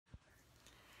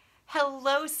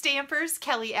Hello Stampers,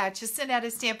 Kelly Acheson at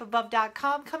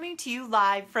stampabove.com coming to you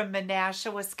live from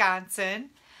Menasha, Wisconsin.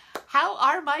 How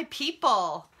are my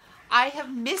people? I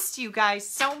have missed you guys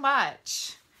so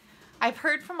much. I've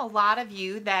heard from a lot of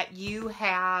you that you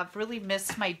have really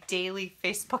missed my daily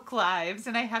Facebook Lives,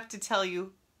 and I have to tell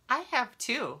you, I have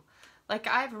too. Like,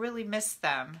 I've really missed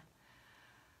them.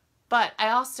 But I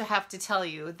also have to tell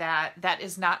you that that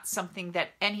is not something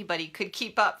that anybody could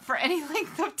keep up for any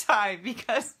length of time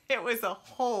because it was a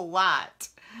whole lot.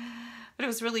 But it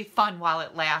was really fun while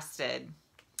it lasted.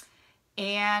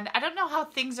 And I don't know how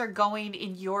things are going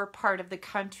in your part of the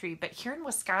country, but here in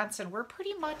Wisconsin, we're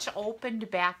pretty much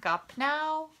opened back up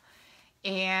now.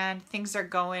 And things are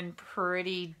going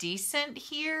pretty decent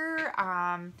here.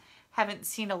 Haven't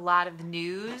seen a lot of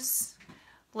news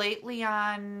lately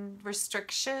on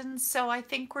restrictions, so I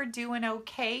think we're doing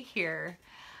okay here.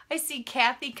 I see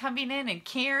Kathy coming in, and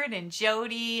Karen, and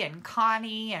Jody, and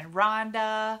Connie, and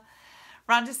Rhonda.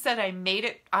 Rhonda said I made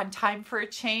it on time for a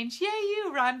change. Yay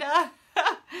you, Rhonda.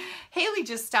 Haley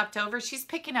just stopped over. She's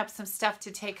picking up some stuff to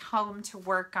take home to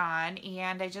work on,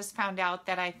 and I just found out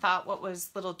that I thought what was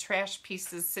little trash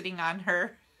pieces sitting on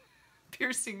her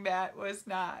piercing mat was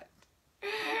not.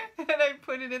 And I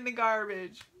put it in the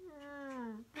garbage.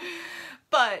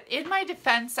 But in my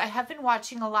defense, I have been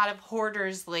watching a lot of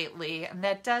hoarders lately, and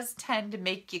that does tend to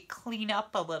make you clean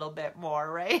up a little bit more,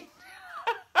 right?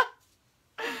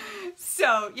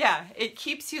 So yeah, it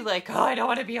keeps you like, oh, I don't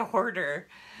want to be a hoarder.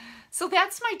 So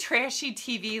that's my trashy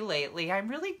TV lately. I'm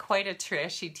really quite a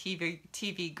trashy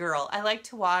TV girl. I like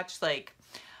to watch like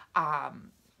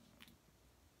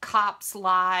Cops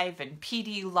Live and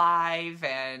PD Live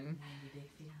and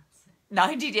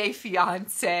 90 Day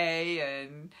Fiance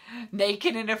and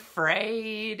Naked and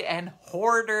Afraid and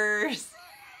Hoarders.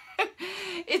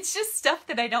 It's just stuff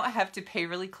that I don't have to pay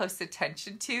really close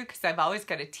attention to because I've always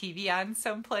got a TV on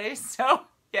someplace. So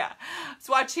yeah, I was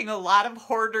watching a lot of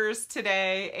Hoarders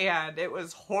today and it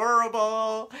was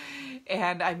horrible.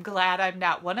 And I'm glad I'm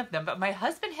not one of them. But my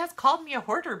husband has called me a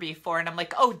hoarder before and I'm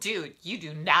like, oh dude, you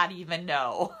do not even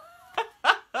know.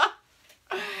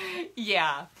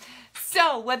 Yeah.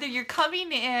 So whether you're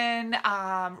coming in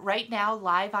right now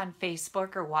live on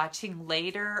Facebook or watching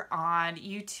later on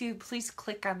YouTube, please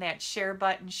click on that share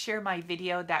button, share my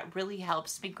video. That really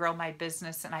helps me grow my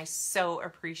business and I so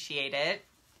appreciate it.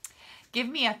 Give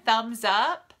me a thumbs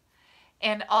up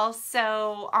and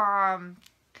also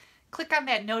click on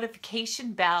that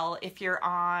notification bell if you're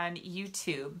on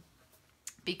YouTube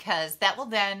because that will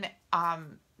then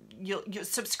you'll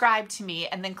subscribe to me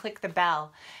and then click the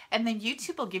bell and then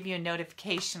YouTube will give you a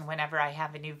notification whenever I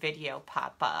have a new video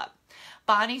pop up.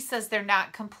 Bonnie says they're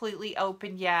not completely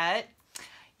open yet.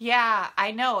 Yeah,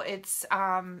 I know it's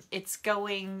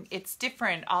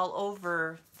different all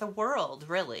over the world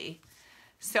really.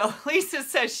 So Lisa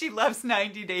says she loves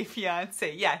 90 Day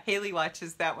Fiance. Yeah, Haley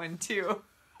watches that one too.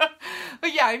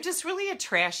 But yeah, I'm just really a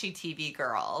trashy TV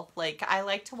girl. Like, I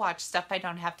like to watch stuff I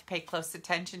don't have to pay close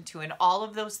attention to. And all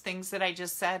of those things that I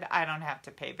just said, I don't have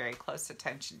to pay very close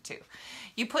attention to.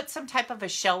 You put some type of a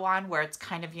show on where it's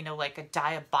kind of, you know, like a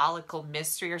diabolical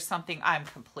mystery or something, I'm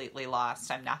completely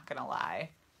lost. I'm not going to lie.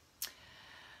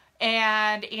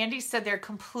 And Andy said they're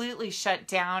completely shut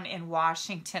down in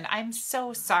Washington. I'm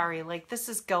so sorry. Like, this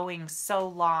is going so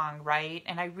long, right?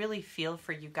 And I really feel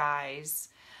for you guys.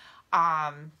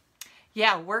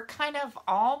 Yeah, we're kind of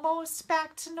almost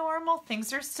back to normal.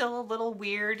 Things are still a little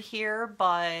weird here,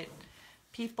 but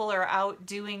people are out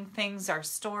doing things. Our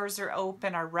stores are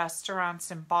open. Our restaurants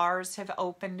and bars have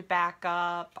opened back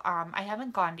up. I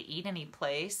haven't gone to eat any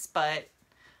place, but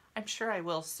I'm sure I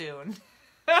will soon.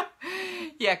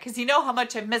 Yeah, because you know how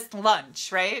much I missed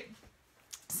lunch, right?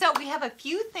 So we have a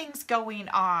few things going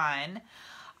on.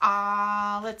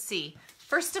 Let's see.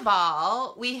 First of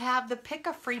all, we have the Pick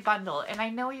a Free Bundle. And I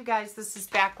know you guys, this is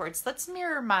backwards. Let's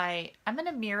mirror I'm going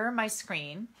to mirror my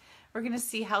screen. We're going to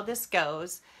see how this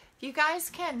goes. If you guys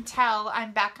can tell,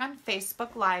 I'm back on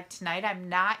Facebook Live tonight. I'm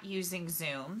not using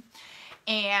Zoom.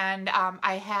 And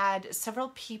I had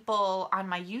several people on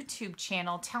my YouTube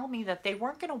channel tell me that they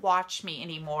weren't going to watch me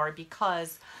anymore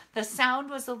because the sound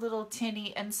was a little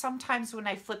tinny. And sometimes when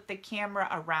I flipped the camera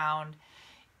around,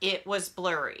 it was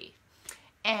blurry.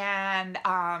 And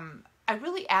I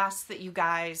really ask that you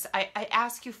guys, I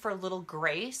ask you for a little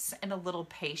grace and a little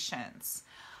patience.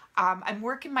 I'm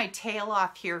working my tail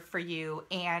off here for you.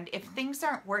 And if things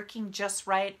aren't working just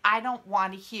right, I don't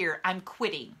want to hear I'm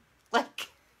quitting. Like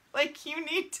you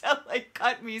need to like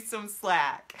cut me some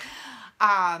slack.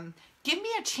 give me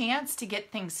a chance to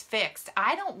get things fixed.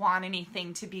 I don't want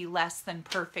anything to be less than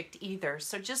perfect either.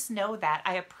 So just know that.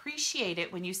 I appreciate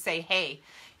it when you say, hey,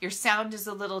 your sound is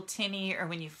a little tinny, or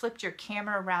when you flipped your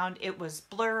camera around, it was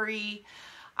blurry.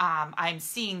 I'm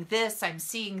seeing this, I'm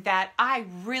seeing that. I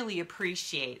really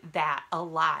appreciate that a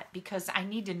lot because I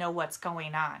need to know what's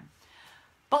going on.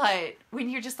 But when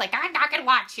you're just like, I'm not going to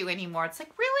watch you anymore, it's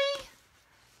like, really?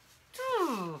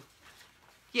 Ooh.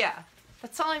 Yeah,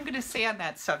 that's all I'm going to say on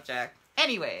that subject.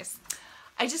 Anyways,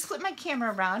 I just flipped my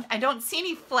camera around. I don't see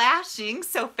any flashing,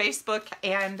 so Facebook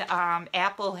and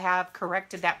Apple have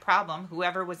corrected that problem,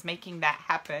 whoever was making that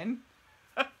happen.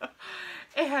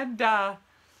 And,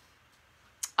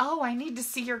 oh, I need to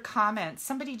see your comments.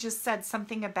 Somebody just said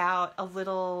something about a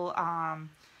little,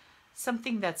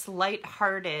 something that's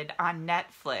lighthearted on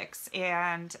Netflix.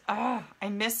 And I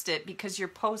missed it because your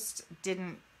post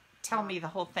didn't tell me the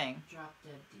whole thing. Drop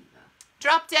Dead Diva.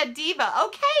 Drop Dead Diva.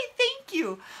 Okay, thank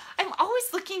you. I'm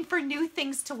always looking for new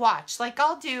things to watch. Like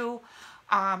I'll do,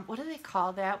 what do they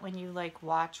call that when you like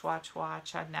watch on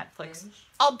Netflix? Binge?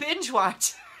 I'll binge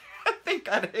watch. Thank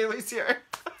God Haley's here.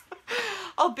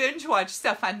 I'll binge watch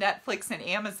stuff on Netflix and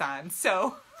Amazon.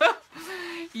 So,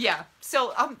 yeah.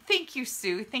 So, thank you,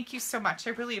 Sue. Thank you so much.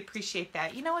 I really appreciate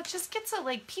that. You know, it just gets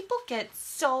like, people get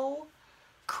so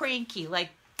cranky. Like,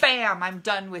 bam, I'm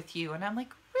done with you. And I'm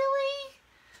like, really?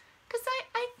 Because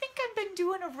I think I've been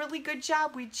doing a really good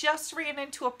job. We just ran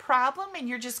into a problem and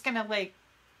you're just going to like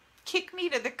kick me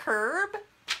to the curb?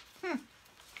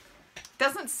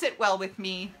 Doesn't sit well with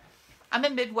me. I'm a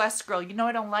Midwest girl. You know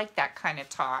I don't like that kind of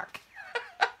talk.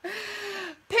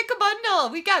 Pick a bundle.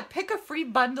 We got pick a free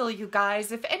bundle, you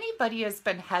guys. If anybody has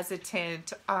been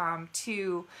hesitant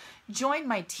to join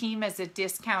my team as a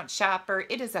discount shopper,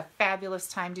 it is a fabulous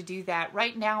time to do that.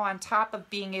 Right now, on top of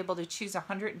being able to choose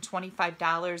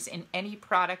 $125 in any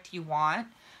product you want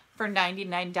for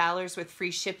 $99 with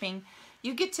free shipping,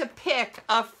 you get to pick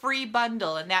a free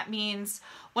bundle, and that means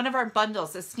one of our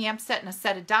bundles, a stamp set and a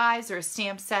set of dies, or a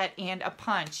stamp set and a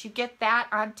punch. You get that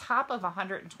on top of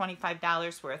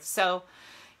 $125 worth. So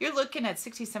you're looking at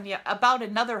 60, 70, about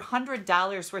another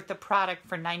 $100 worth of product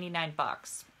for 99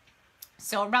 bucks.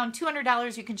 So around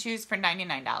 $200 you can choose for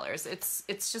 $99.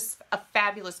 It's just a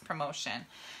fabulous promotion.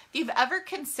 If you've ever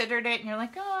considered it and you're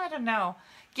like, oh, I don't know,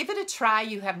 give it a try.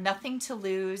 You have nothing to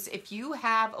lose. If you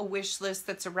have a wish list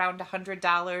that's around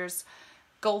 $100,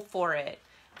 go for it.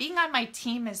 Being on my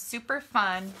team is super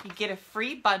fun. You get a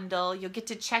free bundle. You'll get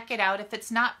to check it out. If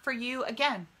it's not for you,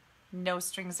 again, no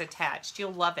strings attached.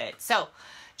 You'll love it. So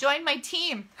join my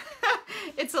team.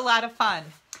 It's a lot of fun.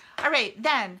 All right,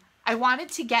 then I wanted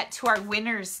to get to our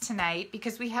winners tonight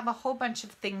because we have a whole bunch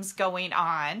of things going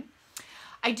on.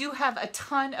 I do have a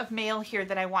ton of mail here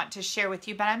that I want to share with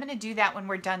you, but I'm going to do that when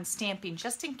we're done stamping,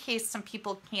 just in case some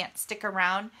people can't stick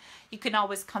around. You can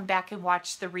always come back and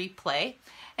watch the replay.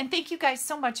 And thank you guys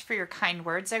so much for your kind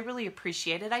words. I really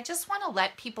appreciate it. I just want to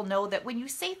let people know that when you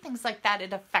say things like that,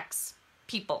 it affects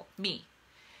people, me.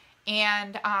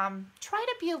 And try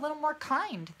to be a little more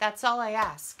kind. That's all I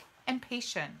ask. And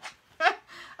patient.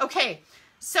 Okay,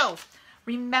 so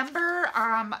remember,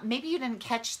 maybe you didn't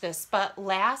catch this, but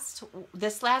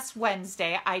this last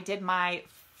Wednesday, I did my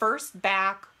first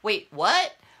back,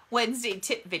 Wednesday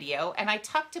tip video, and I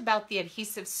talked about the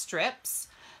adhesive strips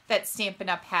that Stampin'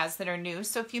 Up! Has that are new.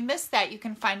 So if you missed that, you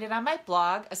can find it on my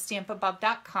blog,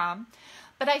 stampabove.com.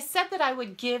 But I said that I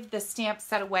would give the stamp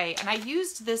set away, and I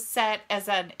used this set as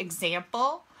an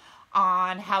example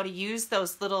on how to use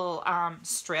those little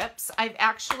strips. I've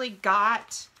actually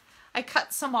I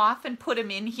cut some off and put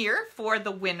them in here for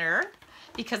the winner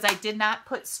because I did not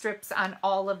put strips on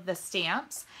all of the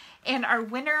stamps. And our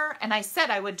winner, and I said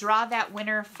I would draw that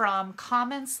winner from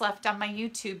comments left on my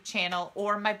YouTube channel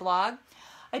or my blog.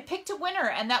 I picked a winner,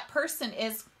 and that person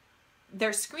is,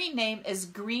 their screen name is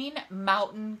Green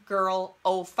Mountain Girl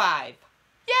 05.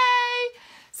 Yay!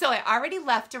 So I already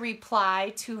left a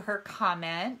reply to her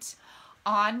comment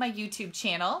on my YouTube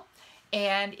channel.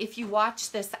 And if you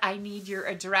watch this, I need your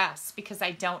address because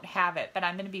I don't have it. But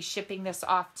I'm going to be shipping this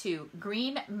off to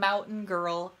Green Mountain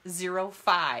Girl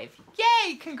 05.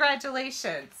 Yay!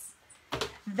 Congratulations.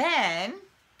 Then,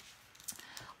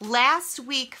 last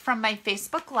week from my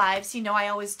Facebook Lives, you know I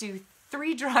always do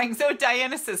 3 drawings. Oh,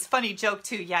 Diana says, funny joke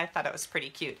too. Yeah, I thought it was pretty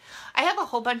cute. I have a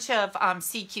whole bunch of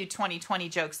CQ 2020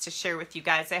 jokes to share with you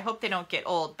guys. I hope they don't get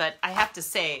old, but I have to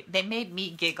say, they made me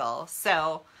giggle.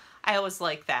 So I always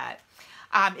like that.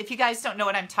 If you guys don't know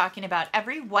what I'm talking about,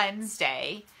 every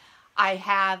Wednesday I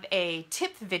have a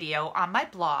tip video on my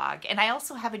blog, and I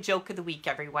also have a joke of the week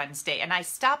every Wednesday. And I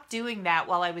stopped doing that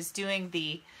while I was doing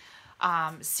the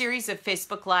series of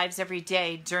Facebook Lives every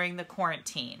day during the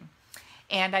quarantine.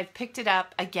 And I've picked it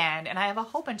up again, and I have a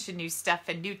whole bunch of new stuff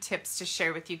and new tips to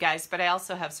share with you guys, but I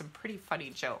also have some pretty funny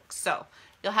jokes. So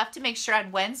you'll have to make sure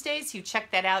on Wednesdays you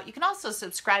check that out. You can also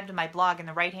subscribe to my blog in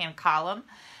the right-hand column.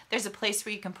 There's a place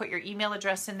where you can put your email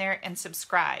address in there and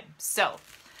subscribe. So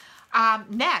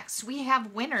next, we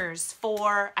have winners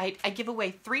for, I give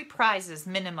away 3 prizes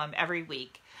minimum every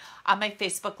week on my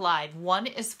Facebook Live. One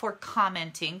is for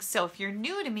commenting. So if you're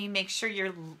new to me, make sure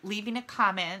you're leaving a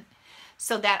comment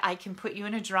so that I can put you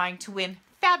in a drawing to win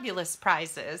fabulous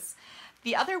prizes.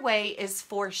 The other way is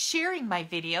for sharing my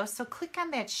video. So click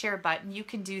on that share button. You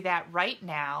can do that right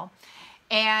now.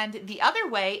 And the other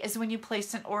way is when you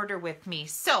place an order with me.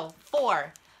 So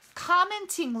for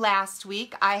commenting last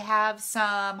week, I have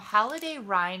some holiday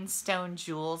rhinestone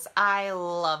jewels. I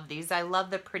love these. I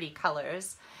love the pretty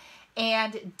colors.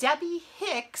 And Debbie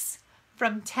Hicks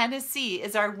from Tennessee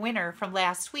is our winner from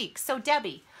last week. So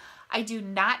Debbie, I do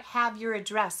not have your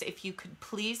address. If you could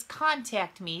please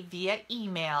contact me via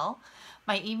email.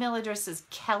 My email address is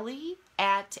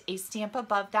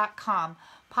kelly@astampabove.com.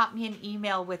 Pop me an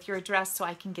email with your address so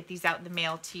I can get these out in the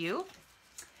mail to you.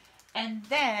 And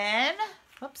then,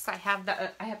 whoops, I have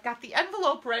got the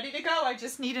envelope ready to go. I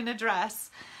just need an address.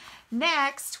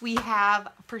 Next, we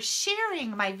have, for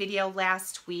sharing my video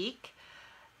last week,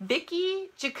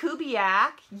 Vicki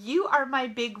Jakubiak, you are my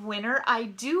big winner. I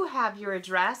do have your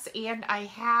address, and I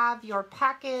have your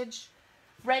package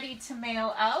ready to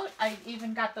mail out. I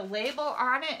even got the label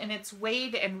on it, and it's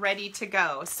weighed and ready to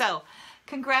go. So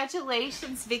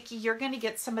congratulations, Vicki. You're going to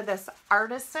get some of this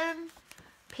Artisan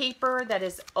paper that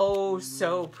is oh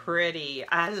so pretty.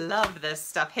 I love this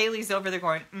stuff. Haley's over there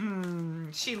going,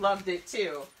 she loved it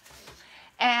too.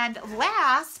 And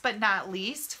last but not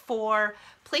least, for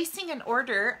placing an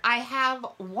order, I have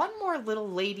one more little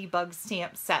ladybug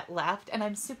stamp set left, and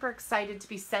I'm super excited to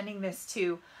be sending this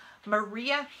to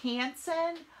Maria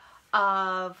Hansen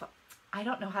of, I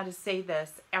don't know how to say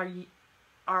this,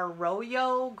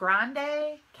 Arroyo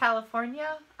Grande,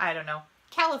 California? I don't know.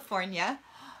 California.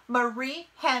 Marie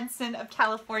Hansen of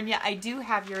California. I do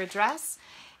have your address,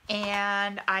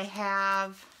 and I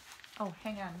have, oh,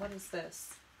 hang on, what is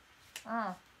this?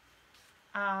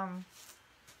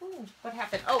 Ooh, what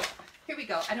happened? Oh, here we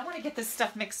go. I don't want to get this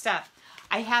stuff mixed up.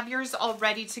 I have yours all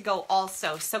ready to go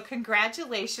also. So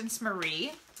congratulations,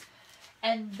 Marie.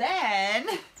 And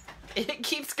then it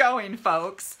keeps going,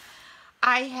 folks.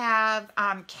 I have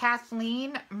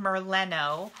Kathleen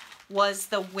Merleno was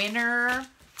the winner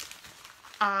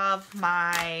of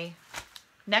my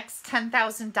next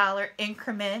 $10,000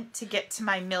 increment to get to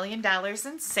my $1 million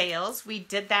in sales. We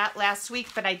did that last week,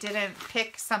 but I didn't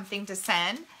pick something to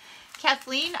send.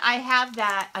 Kathleen, I have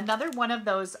another one of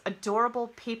those adorable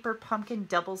paper pumpkin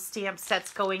double stamp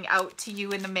sets going out to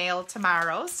you in the mail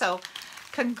tomorrow. So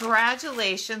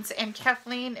congratulations. And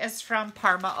Kathleen is from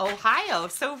Parma, Ohio.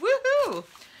 So woohoo!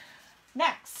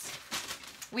 Next,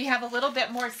 we have a little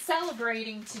bit more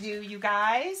celebrating to do, you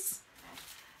guys.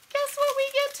 Guess what we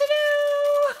get to do?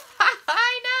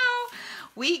 I know.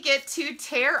 We get to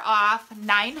tear off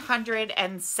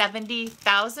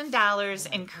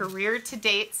 $970,000 in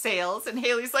career-to-date sales. And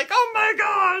Haley's like, oh my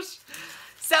gosh.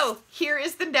 So here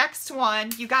is the next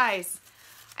one. You guys,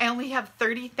 I only have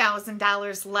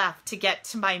 $30,000 left to get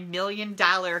to my $1 million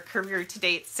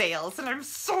career-to-date sales. And I'm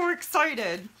so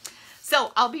excited.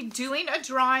 So I'll be doing a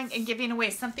drawing and giving away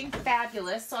something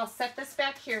fabulous. So I'll set this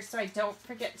back here so I don't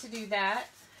forget to do that.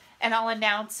 And I'll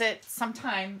announce it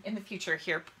sometime in the future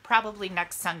here, probably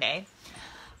next Sunday.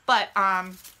 But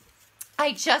I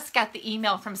just got the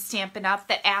email from Stampin' Up!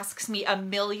 That asks me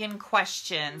 1,000,000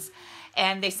 questions.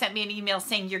 And they sent me an email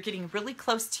saying, you're getting really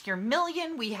close to your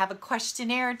 1,000,000. We have a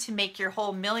questionnaire to make your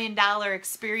whole $1 million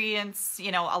experience,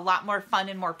 you know, a lot more fun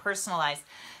and more personalized.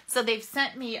 So they've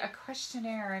sent me a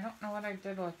questionnaire. I don't know what I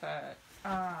did with it.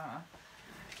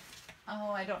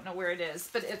 Oh, I don't know where it is,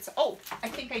 but it's, oh, I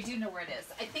think I do know where it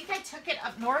is. I think I took it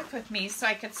up north with me so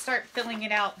I could start filling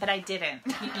it out, but I didn't.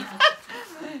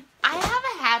 I have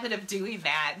a habit of doing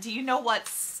that. Do you know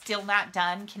what's still not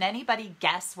done? Can anybody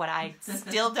guess what I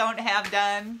still don't have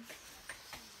done?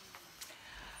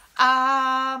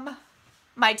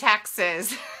 My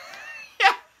taxes.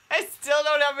 Yeah, I still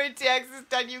don't have my taxes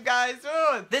done, you guys.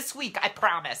 Oh, this week, I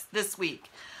promise, this week.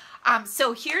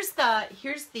 So here's the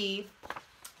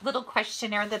little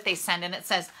questionnaire that they send, and it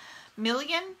says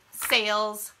Million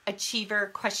Sales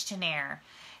Achiever Questionnaire.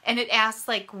 And it asks,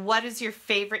 like, what is your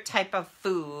favorite type of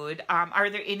food? Are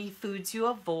there any foods you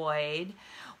avoid?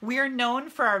 We're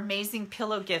known for our amazing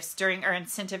pillow gifts during our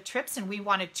incentive trips, and we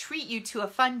want to treat you to a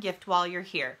fun gift while you're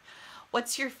here.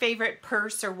 What's your favorite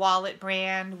purse or wallet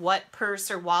brand? What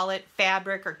purse or wallet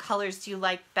fabric or colors do you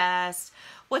like best?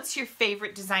 What's your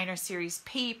favorite designer series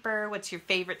paper? What's your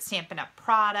favorite Stampin' Up!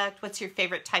 Product? What's your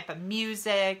favorite type of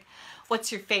music?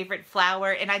 What's your favorite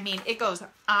flower? And I mean, it goes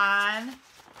on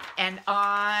and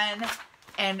on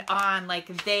and on.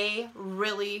 Like, they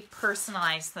really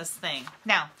personalize this thing.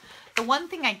 Now, the one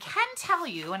thing I can tell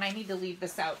you, and I need to leave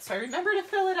this out so I remember to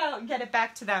fill it out and get it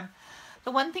back to them.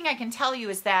 The one thing I can tell you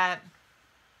is that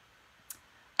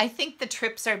I think the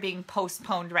trips are being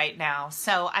postponed right now.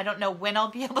 So I don't know when I'll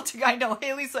be able to. I know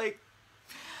Haley's like,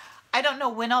 I don't know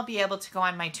when I'll be able to go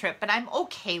on my trip, but I'm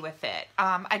okay with it.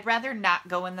 I'd rather not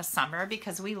go in the summer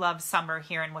because we love summer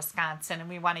here in Wisconsin and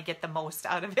we want to get the most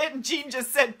out of it. And Jean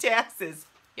just said taxes.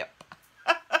 Yep.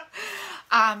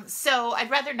 So I'd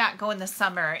rather not go in the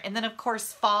summer. And then of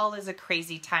course, fall is a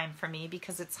crazy time for me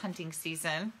because it's hunting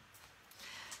season.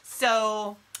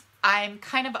 So I'm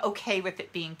kind of okay with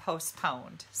it being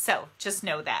postponed. So just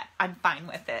know that. I'm fine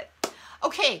with it.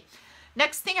 Okay,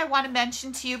 next thing I want to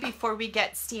mention to you before we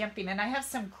get stamping, and I have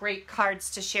some great cards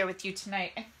to share with you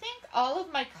tonight. I think all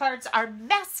of my cards are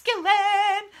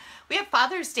masculine. We have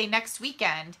Father's Day next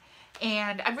weekend,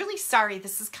 and I'm really sorry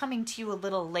this is coming to you a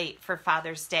little late for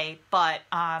Father's Day, but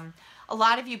a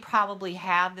lot of you probably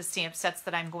have the stamp sets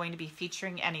that I'm going to be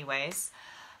featuring anyways.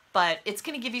 But it's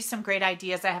going to give you some great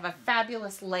ideas. I have a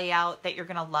fabulous layout that you're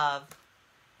going to love.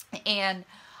 And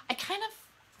I kind of,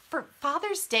 for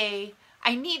Father's Day,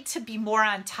 I need to be more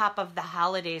on top of the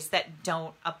holidays that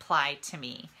don't apply to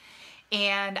me.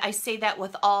 And I say that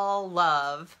with all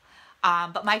love.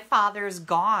 But my father's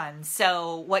gone.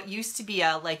 So what used to be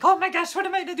a like, oh my gosh, what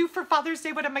am I going to do for Father's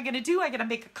Day? What am I going to do? I got to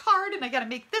make a card and I got to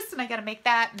make this and I got to make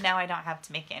that. And now I don't have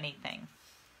to make anything.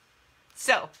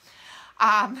 So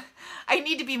I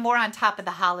need to be more on top of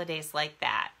the holidays like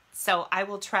that. So I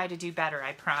will try to do better,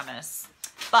 I promise.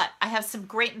 But I have some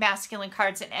great masculine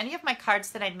cards, and any of my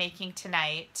cards that I'm making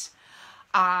tonight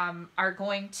are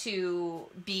going to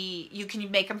be, you can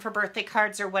make them for birthday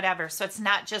cards or whatever. So it's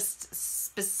not just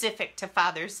specific to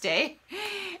Father's Day.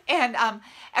 And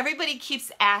everybody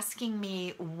keeps asking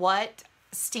me what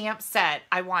stamp set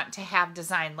I want to have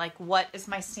designed. Like, what is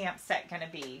my stamp set going to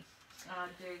be?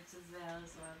 There's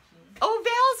Val's watching. Oh,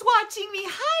 Val's watching me.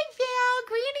 Hi, Val.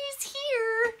 Granny's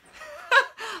here.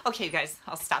 Okay, you guys,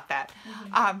 I'll stop that.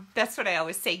 That's what I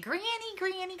always say. Granny,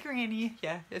 Granny, Granny.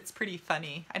 Yeah, it's pretty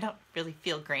funny. I don't really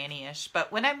feel granny-ish,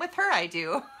 but when I'm with her, I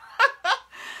do.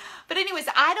 But anyways,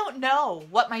 I don't know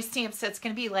what my stamp set's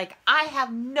going to be. Like, I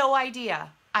have no idea.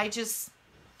 I just,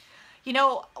 you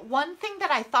know, one thing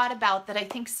that I thought about that I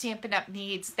think Stampin' Up!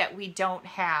 Needs that we don't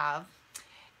have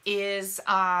is,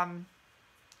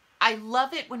 I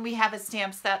love it when we have a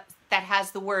stamp set that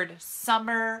has the word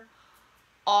summer,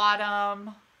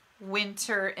 autumn,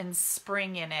 winter, and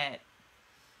spring in it.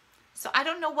 So I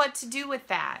don't know what to do with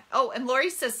that. Oh, and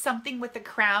Lori says something with a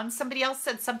crown. Somebody else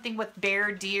said something with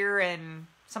bear, deer, and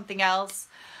something else.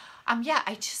 Yeah,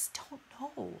 I just don't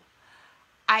know.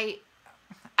 I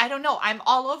don't know. I'm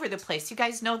all over the place. You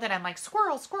guys know that I'm like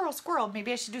squirrel, squirrel, squirrel.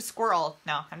 Maybe I should do squirrel.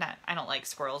 No, I'm not. I don't like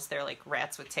squirrels. They're like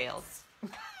rats with tails.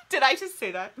 Did I just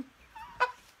say that?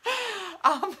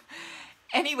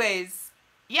 Anyways,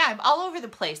 yeah, I'm all over the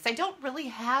place. I don't really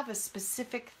have a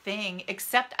specific thing,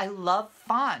 except I love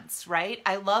fonts, right?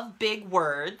 I love big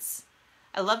words.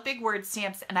 I love big word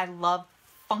stamps, and I love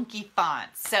funky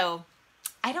fonts. So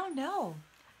I don't know.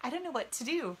 I don't know what to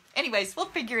do. Anyways, we'll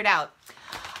figure it out.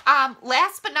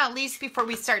 Last but not least, before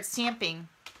we start stamping,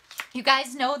 you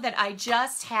guys know that I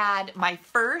just had my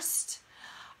first,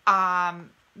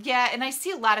 yeah, and I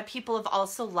see a lot of people have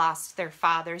also lost their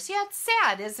fathers. Yeah, it's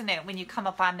sad, isn't it, when you come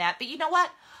up on that? But you know what?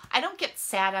 I don't get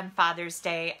sad on Father's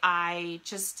Day. I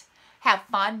just have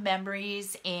fond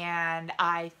memories, and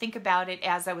I think about it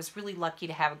as I was really lucky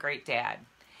to have a great dad.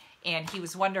 And he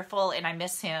was wonderful, and I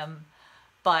miss him,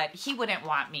 but he wouldn't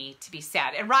want me to be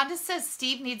sad. And Rhonda says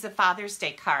Steve needs a Father's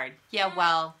Day card. Yeah,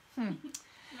 well,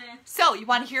 So, you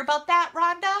want to hear about that,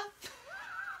 Rhonda?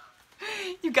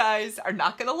 You guys are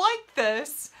not going to like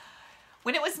this.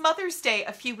 When it was Mother's Day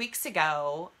a few weeks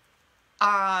ago,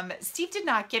 Steve did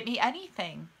not get me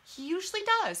anything. He usually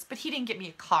does, but he didn't get me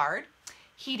a card.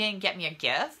 He didn't get me a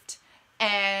gift.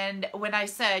 And when I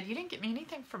said, you didn't get me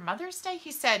anything for Mother's Day,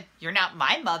 he said, you're not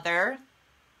my mother.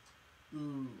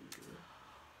 Ooh.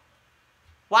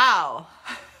 Wow.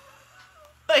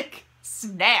 Like,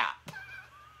 snap.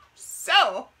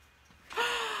 So,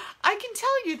 I can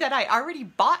tell you that I already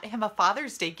bought him a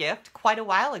Father's Day gift quite a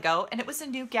while ago, and it was a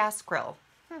new gas grill.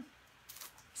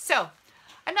 So,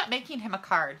 I'm not making him a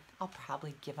card. I'll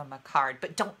probably give him a card,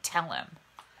 but don't tell him.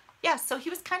 Yeah, so he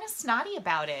was kind of snotty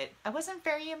about it. I wasn't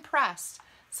very impressed.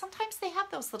 Sometimes they have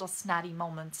those little snotty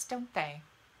moments, don't they?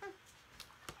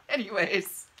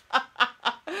 Anyways, we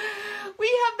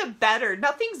have the better.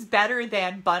 Nothing's better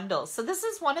than bundles. So this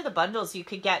is one of the bundles you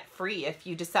could get free if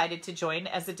you decided to join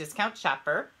as a discount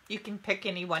shopper. You can pick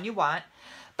any one you want.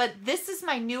 But this is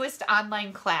my newest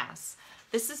online class.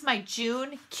 This is my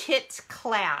June kit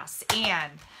class.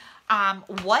 And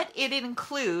what it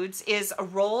includes is a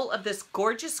roll of this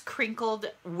gorgeous crinkled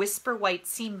whisper white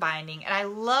seam binding. And I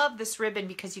love this ribbon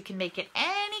because you can make it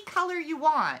any color you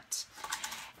want.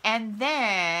 And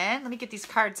then, let me get these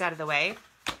cards out of the way.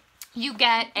 You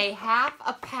get a half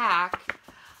a pack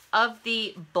of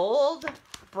the Bold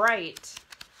Bright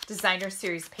Designer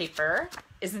Series paper.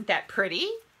 Isn't that pretty?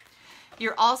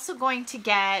 You're also going to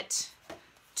get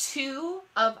 2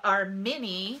 of our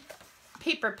mini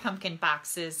paper pumpkin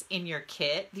boxes in your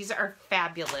kit. These are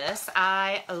fabulous.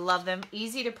 I love them.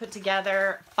 Easy to put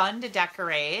together, fun to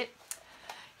decorate.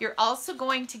 You're also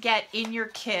going to get in your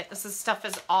kit, this is stuff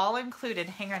is all included.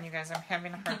 Hang on, you guys, I'm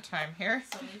having a hard time here.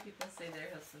 So many people say their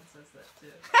husband says that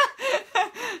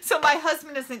too. So my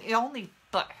husband isn't the only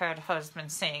butthead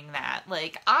husband saying that.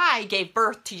 Like, I gave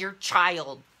birth to your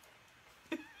child.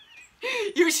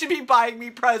 You should be buying me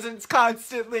presents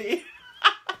constantly.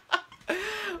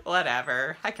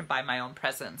 Whatever. I can buy my own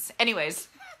presents. Anyways,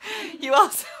 you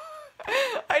also...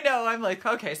 I know, I'm like,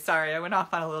 okay, sorry, I went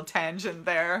off on a little tangent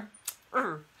there.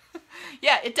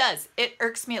 Yeah, it does. It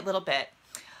irks me a little bit.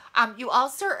 You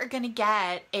also are going to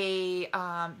get a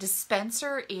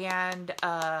dispenser and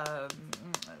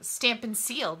stamp and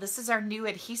seal. This is our new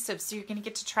adhesive, so you're going to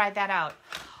get to try that out.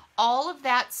 All of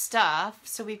that stuff.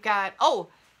 So we've got, oh,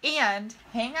 and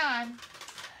hang on.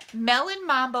 Melon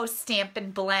Mambo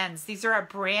Stampin' Blends. These are our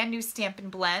brand new Stampin'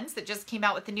 Blends that just came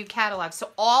out with the new catalog. So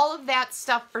all of that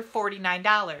stuff for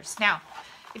 $49. Now,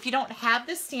 if you don't have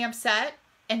the stamp set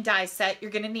and die set,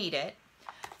 you're going to need it.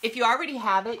 If you already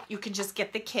have it, you can just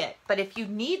get the kit. But if you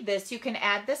need this, you can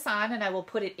add this on and I will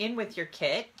put it in with your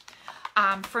kit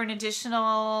for an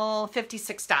additional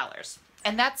 $56.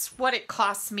 And that's what it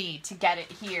costs me to get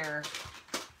it here.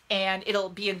 And it'll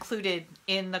be included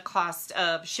in the cost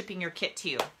of shipping your kit to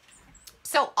you.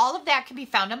 So all of that can be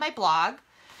found on my blog.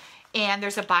 And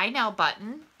there's a buy now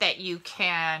button that you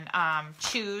can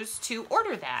choose to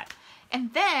order that.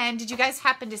 And then, did you guys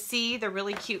happen to see the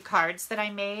really cute cards that I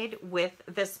made with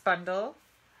this bundle?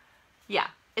 Yeah,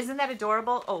 isn't that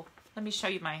adorable? Oh, let me show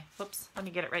you my, whoops, let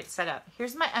me get it right set up.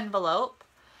 Here's my envelope.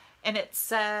 And it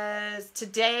says,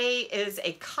 today is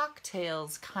a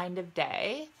cocktails kind of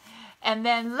day. And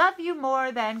then, love you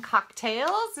more than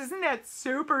cocktails. Isn't that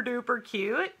super duper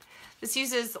cute? This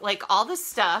uses like all the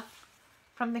stuff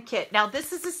from the kit. Now,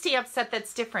 this is a stamp set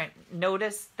that's different.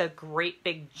 Notice the great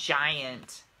big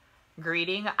giant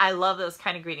greeting. I love those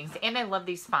kind of greetings, and I love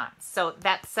these fonts. So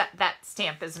that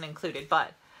stamp isn't included,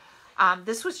 but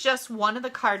this was just one of the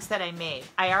cards that I made.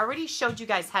 I already showed you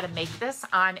guys how to make this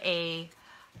on a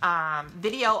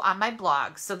video on my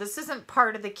blog. So this isn't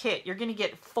part of the kit. You're going to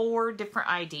get 4 different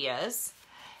ideas,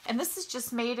 and this is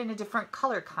just made in a different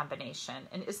color combination.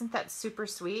 And isn't that super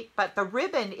sweet? But the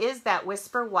ribbon is that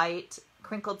Whisper White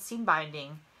crinkled seam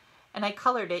binding, and I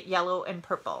colored it yellow and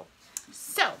purple.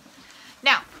 So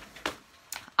now,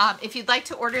 if you'd like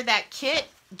to order that kit,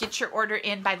 get your order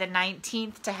in by the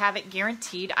 19th to have it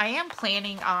guaranteed. I am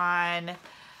planning on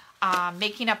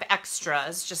making up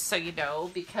extras, just so you know,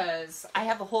 because I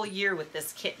have a whole year with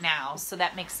this kit now, so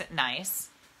that makes it nice.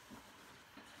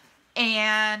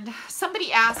 And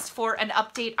somebody asked for an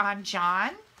update on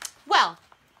John. Well,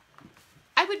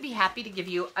 I would be happy to give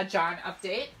you a John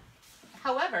update.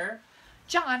 However,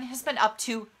 John has been up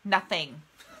to nothing.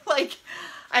 Like,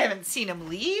 I haven't seen him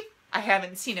leave. I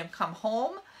haven't seen him come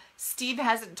home. Steve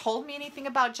hasn't told me anything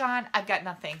about John. I've got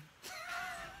nothing.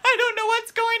 I don't know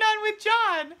what's going on with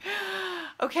John.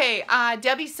 Okay,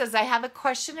 Debbie says, I have a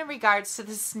question in regards to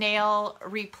the snail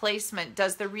replacement.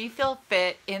 Does the refill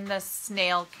fit in the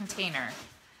snail container?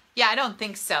 Yeah, I don't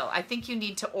think so. I think you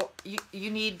need to you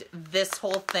need this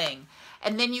whole thing,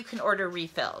 and then you can order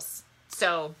refills.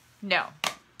 So, no.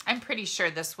 I'm pretty sure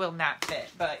this will not fit,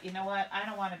 but you know what? I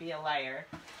don't want to be a liar.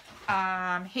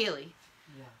 Haley.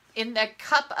 Yeah. In the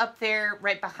cup up there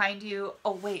right behind you.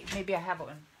 Oh, wait. Maybe I have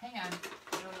one. Hang on.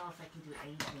 I don't know if I can do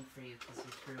anything for you because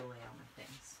you threw away all my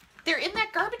things. They're in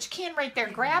that garbage can right there.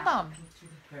 Grab them.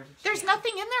 There's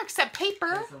nothing in there except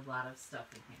paper. There's a lot of stuff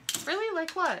in here. Really?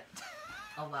 Like what?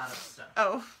 A lot of stuff.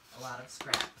 Oh. A lot of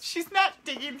scraps. She's not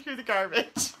digging through the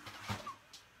garbage.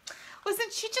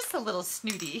 Wasn't she just a little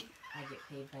snooty? I get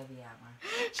paid by the hour.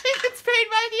 She gets paid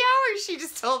by the hour, she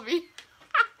just told me.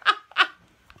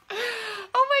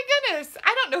 Oh my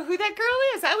don't know who that girl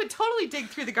is. I would totally dig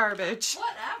through the garbage.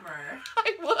 Whatever.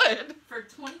 I would. For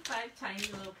 25 tiny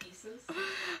little pieces.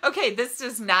 Okay, this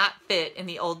does not fit in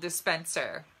the old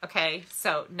dispenser. Okay,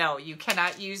 so no, you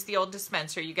cannot use the old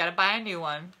dispenser. You got to buy a new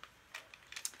one.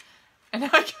 And I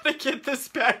got to get this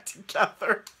back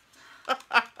together.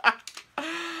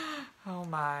 Oh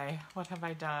my, what have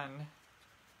I done?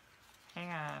 Hang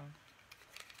on.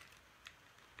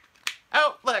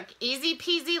 Oh, look, easy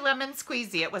peasy lemon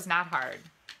squeezy. It was not hard.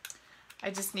 I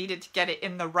just needed to get it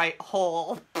in the right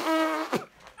hole. Oh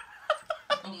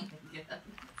my God.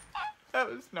 That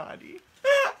was naughty.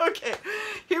 Okay,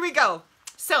 here we go.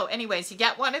 So anyways, you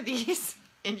get one of these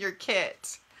in your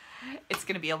kit. It's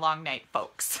going to be a long night,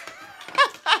 folks.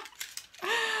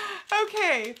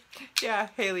 Okay. Yeah,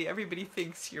 Haley, everybody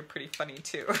thinks you're pretty funny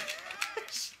too.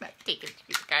 She's not taking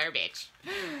through the garbage.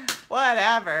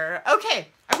 Whatever. Okay,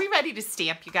 are we ready to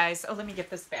stamp, you guys? Oh, let me get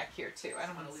this back here too. I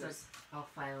don't want to lose. I'll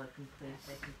file a complaint.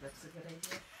 I think that's a good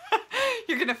idea.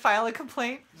 You're going to file a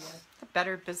complaint? Yeah. The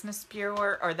Better Business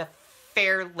Bureau or the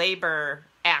Fair Labor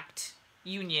Act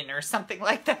Union or something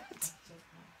like that.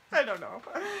 I don't know.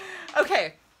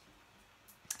 Okay.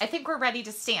 I think we're ready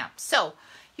to stamp. So,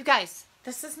 you guys,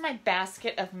 this is my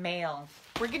basket of mail.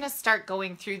 We're going to start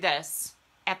going through this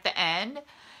at the end.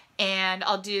 And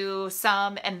I'll do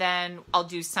some, and then I'll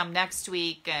do some next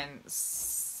week. And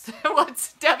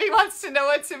Debbie wants to know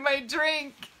what's in my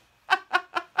drink.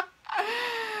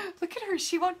 Look at her.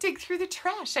 She won't dig through the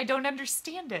trash. I don't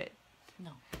understand it.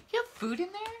 No. You have food in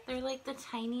there? They're like the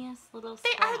tiniest little They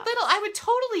scraps. are little. I would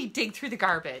totally dig through the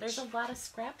garbage. There's a lot of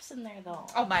scraps in there, though.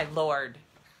 Oh, my Lord.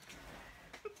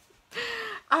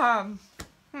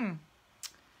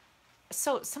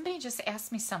 So somebody just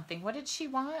asked me something. What did she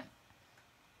want?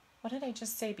 What did I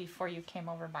just say before you came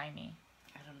over by me?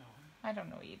 I don't know. I don't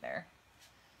know either.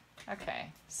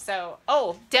 Okay. So,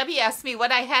 Debbie asked me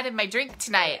what I had in my drink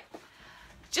tonight.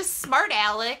 Just Smart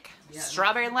Alec, Yeah.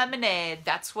 strawberry lemonade.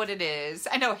 That's what it is.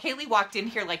 I know Haley walked in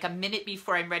here like a minute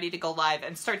before I'm ready to go live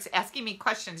and starts asking me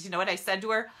questions. You know what I said to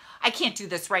her? I can't do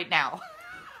this right now.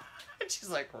 And she's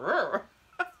like, "Rrr."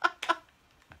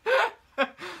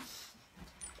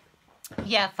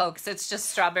 Yeah, folks, it's just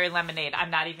strawberry lemonade. I'm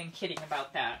not even kidding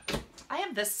about that. I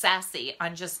am this sassy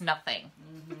on just nothing.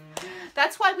 Mm-hmm.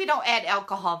 That's why we don't add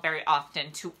alcohol very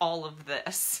often to all of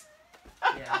this.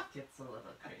 Yeah, it gets a little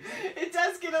crazy. It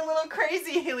does get a little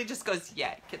crazy. Haley just goes,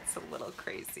 yeah, it gets a little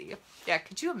crazy. Yeah,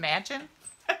 could you imagine?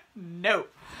 No.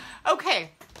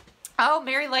 Okay. Oh,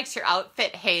 Mary likes your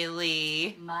outfit,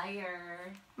 Haley.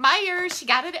 Meyer. She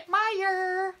got it at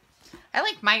Meyer. I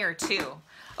like Meyer, too.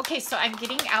 Okay, so I'm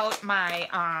getting out my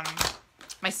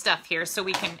my stuff here so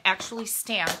we can actually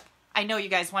stamp. I know you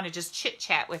guys want to just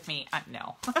chit-chat with me.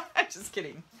 No, just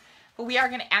kidding. But we are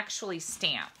going to actually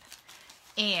stamp.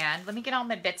 And let me get all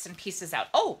my bits and pieces out.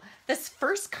 Oh, this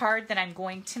first card that I'm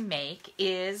going to make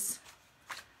is,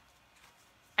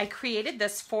 I created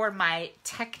this for my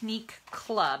Technique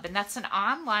Club. And that's an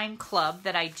online club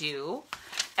that I do.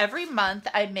 Every month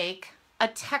I make a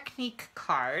Technique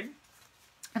card.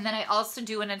 And then I also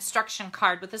do an instruction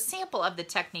card with a sample of the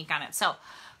technique on it. So,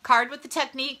 card with the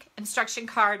technique, instruction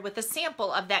card with a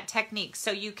sample of that technique.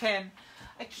 So you can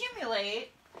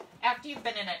accumulate, after you've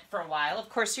been in it for a while, of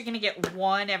course you're going to get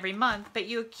one every month, but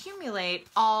you accumulate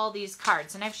all these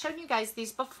cards. And I've shown you guys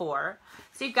these before.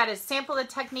 So you've got a sample of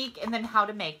the technique and then how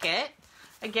to make it.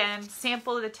 Again,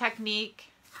 sample of the technique,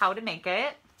 how to make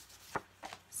it.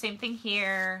 Same thing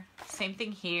here,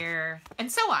 and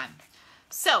so on.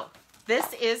 So,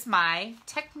 this is my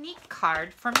Technique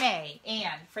card for May.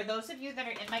 And for those of you that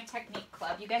are in my Technique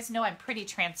Club, you guys know I'm pretty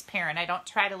transparent. I don't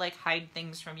try to like hide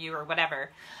things from you or whatever.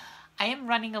 I am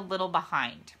running a little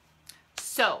behind.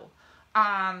 So,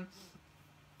 I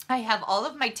have all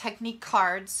of my Technique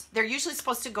cards. They're usually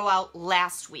supposed to go out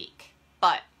last week,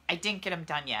 but I didn't get them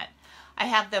done yet. I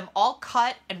have them all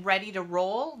cut and ready to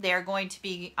roll. They're going to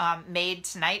be made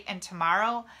tonight and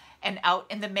tomorrow, and out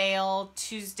in the mail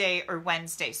Tuesday or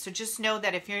Wednesday. So just know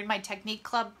that if you're in my Technique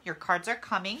Club, your cards are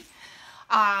coming.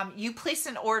 You place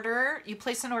an order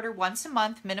once a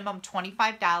month, minimum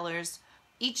 $25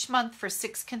 each month for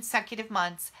 6 consecutive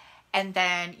months. And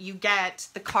then you get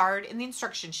the card in the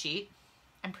instruction sheet.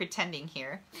 I'm pretending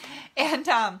here. And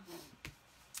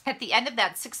at the end of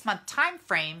that 6-month time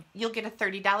frame, you'll get a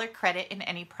 $30 credit in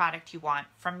any product you want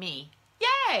from me.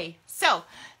 Yay! So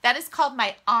that is called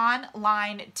my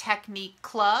online Technique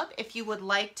Club. If you would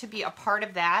like to be a part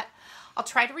of that, I'll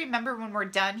try to remember when we're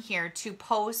done here to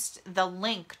post the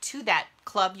link to that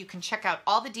club. You can check out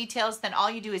all the details. Then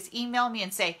all you do is email me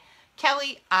and say,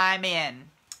 Kelly, I'm in.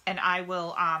 And I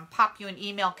will pop you an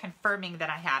email confirming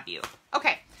that I have you.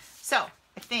 Okay, so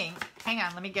I think. Hang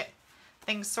on, let me get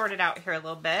things sorted out here a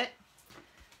little bit.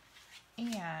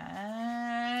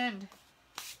 And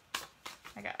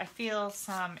I feel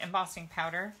some embossing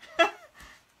powder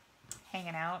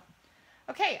hanging out.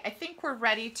 Okay, I think we're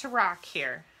ready to rock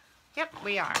here. Yep,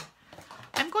 we are.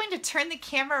 I'm going to turn the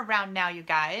camera around now, you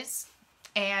guys,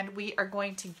 and we are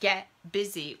going to get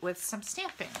busy with some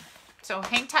stamping. So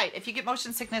hang tight. If you get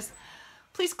motion sickness,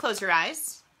 please close your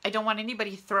eyes. I don't want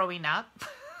anybody throwing up.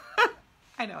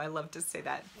 I know, I love to say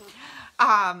that.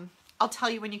 I'll tell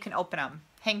you when you can open them.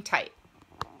 Hang tight.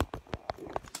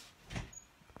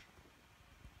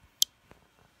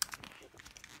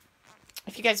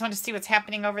 If you guys want to see what's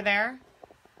happening over there.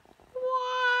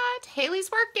 What? Haley's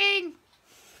working.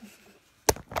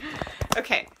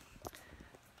 Okay.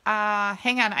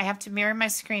 Hang on. I have to mirror my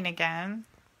screen again.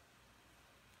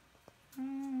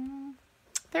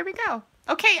 There we go.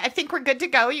 Okay, I think we're good to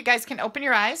go. You guys can open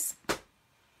your eyes.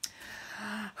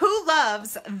 Who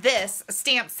loves this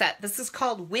stamp set? This is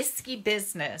called Whiskey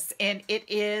Business, and it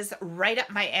is right up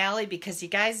my alley because you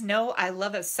guys know I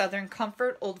love a Southern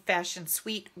Comfort old-fashioned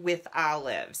sweet with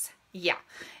olives. Yeah.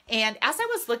 And as I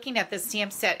was looking at this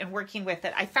stamp set and working with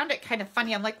it, I found it kind of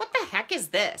funny. I'm like, what the heck is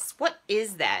this? What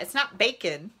is that? It's not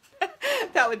bacon.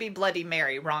 That would be Bloody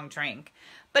Mary, wrong drink.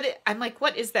 But I'm like,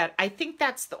 what is that? I think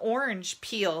that's the orange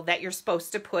peel that you're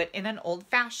supposed to put in an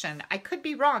old-fashioned. I could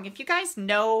be wrong. If you guys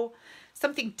know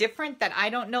something different that I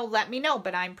don't know, let me know,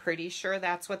 but I'm pretty sure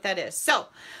that's what that is. So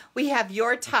we have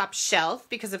your top shelf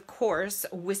because, of course,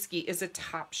 whiskey is a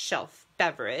top shelf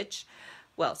beverage.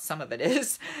 Well, some of it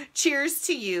is. Cheers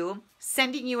to you.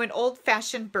 Sending you an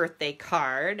old-fashioned birthday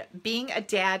card. Being a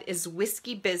dad is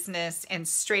whiskey business, and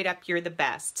straight up, you're the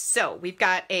best. So we've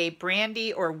got a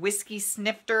brandy or whiskey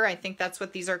snifter. I think that's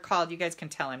what these are called. You guys can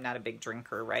tell I'm not a big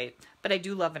drinker, right? But I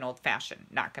do love an old-fashioned,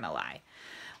 not going to lie.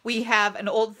 We have an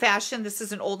old-fashioned. This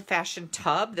is an old-fashioned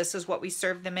tub. This is what we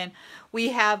serve them in. We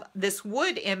have this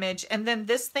wood image, and then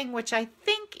this thing, which I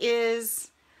think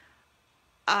is...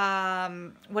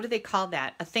 what do they call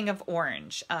that? A thing of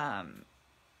orange.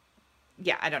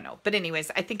 Yeah, I don't know. But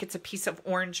anyways, I think it's a piece of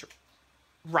orange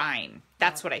rind.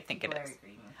 That's what I think it is.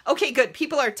 Okay, good.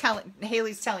 People are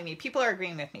Haley's telling me. People are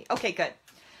agreeing with me. Okay, good.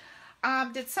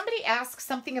 Did somebody ask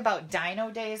something about Dino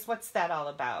Days? What's that all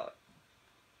about?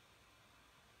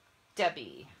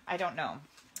 Debbie. I don't know.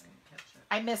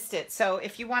 I missed it. So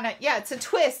if you want to, yeah, it's a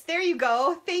twist. There you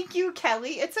go. Thank you,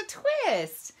 Kelly. It's a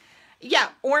twist. Yeah,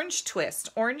 orange twist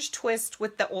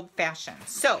with the old fashioned.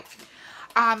 So,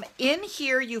 in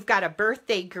here, you've got a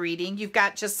birthday greeting. You've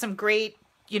got just some great,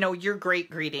 your great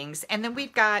greetings. And then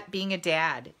we've got being a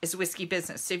dad is whiskey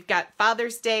business. So you've got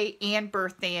Father's Day and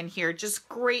birthday in here. Just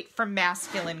great for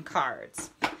masculine cards.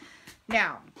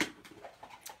 Now,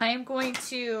 I am going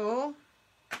to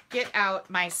get out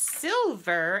my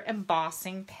silver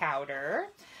embossing powder.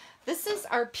 This is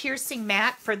our piercing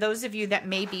mat. For those of you that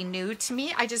may be new to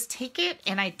me, I just take it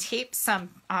and I tape some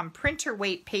printer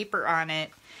weight paper on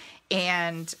it,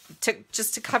 and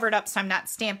just to cover it up so I'm not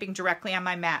stamping directly on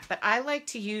my mat. But I like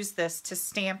to use this to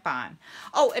stamp on.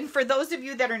 Oh, and for those of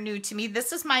you that are new to me,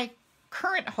 this is my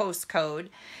current host code.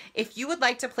 If you would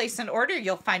like to place an order,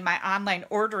 you'll find my online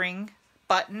ordering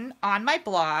button on my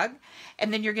blog,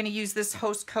 and then you're going to use this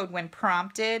host code when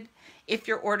prompted. If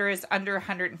your order is under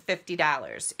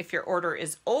 $150. If your order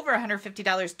is over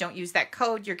 $150, don't use that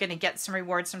code. You're going to get some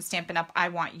rewards from Stampin' Up. I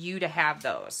want you to have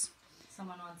those.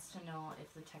 Someone wants to know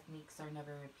if the techniques are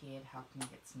never repeated, how can you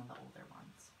get some of the older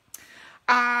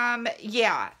ones?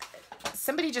 Yeah.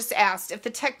 Somebody just asked, if the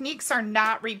techniques are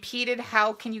not repeated,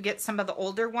 how can you get some of the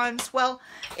older ones? Well,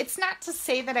 it's not to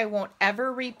say that I won't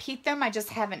ever repeat them. I just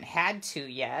haven't had to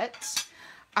yet.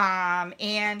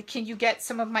 And can you get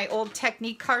some of my old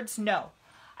technique cards? No,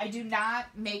 I do not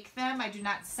make them. I do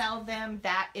not sell them.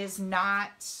 That is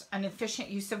not an efficient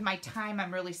use of my time.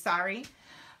 I'm really sorry.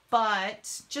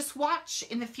 But just watch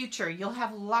in the future. You'll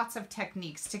have lots of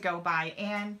techniques to go by.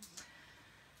 And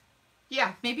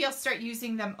yeah, maybe I'll start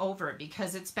using them over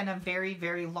because it's been a very,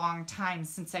 very long time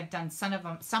since I've done some of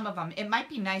them. It might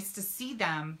be nice to see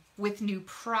them with new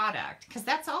product because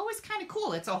that's always kind of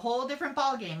cool. It's a whole different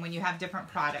ballgame when you have different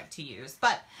product to use.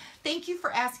 But thank you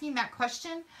for asking that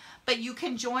question. But you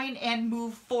can join and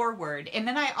move forward. And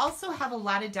then I also have a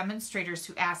lot of demonstrators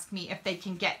who ask me if they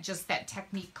can get just that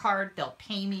technique card. They'll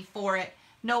pay me for it.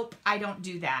 Nope, I don't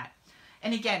do that.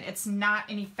 And again, it's not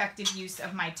an effective use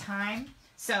of my time.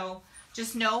 So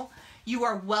just know you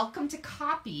are welcome to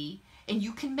copy and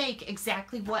you can make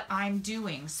exactly what I'm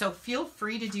doing. So feel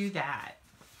free to do that.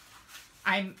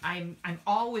 I'm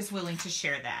always willing to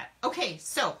share that. Okay,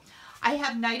 so I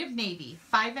have Night of Navy,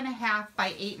 5.5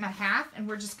 by 8.5, and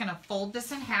we're just gonna fold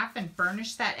this in half and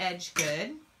burnish that edge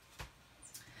good.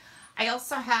 I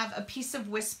also have a piece of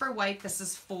Whisper White. This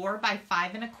is 4 by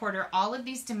 5.25. All of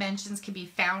these dimensions can be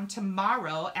found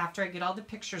tomorrow after I get all the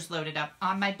pictures loaded up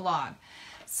on my blog.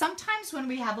 Sometimes when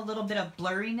we have a little bit of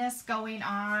blurriness going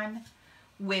on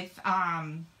with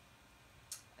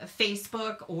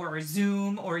Facebook or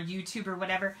Zoom or YouTube or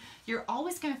whatever, you're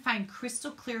always going to find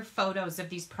crystal clear photos of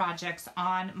these projects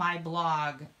on my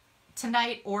blog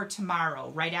tonight or tomorrow,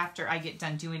 right after I get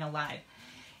done doing a live.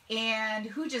 And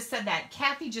who just said that?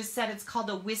 Kathy just said it's called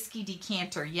a whiskey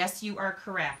decanter. Yes, you are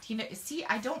correct. You know, see,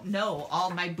 I don't know all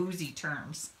my boozy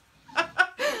terms. I'm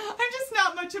just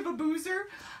not much of a boozer.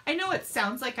 I know it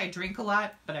sounds like I drink a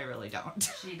lot, but I really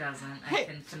don't. She doesn't. I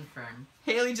can confirm.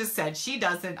 Haley just said she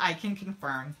doesn't. I can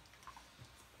confirm.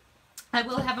 I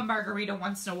will have a margarita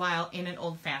once in a while in an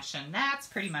old-fashioned. That's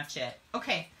pretty much it.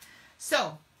 Okay,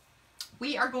 so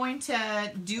we are going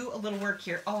to do a little work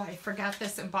here. Oh, I forgot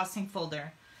this embossing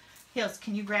folder. Hales,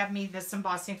 can you grab me this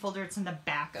embossing folder? It's in the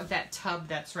back of that tub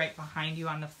that's right behind you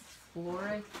on the floor,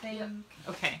 I think. Yep.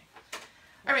 Okay.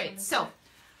 All right, so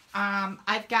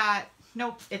I've got,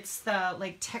 nope, it's the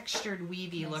like textured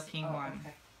weavy looking one.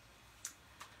 Okay.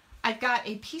 I've got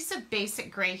a piece of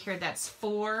basic gray here that's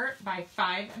 4 by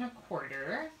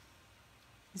 5.25.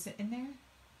 Is it in there?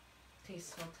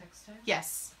 Tasteful Textile?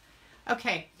 Yes.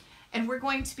 Okay. And we're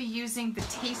going to be using the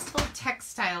Tasteful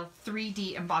Textile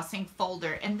 3D embossing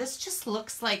folder. And this just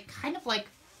looks like, kind of like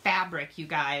fabric, you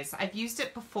guys. I've used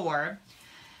it before.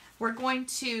 We're going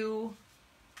to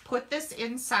put this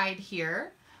inside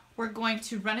here. We're going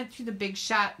to run it through the Big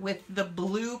Shot with the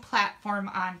blue platform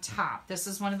on top. This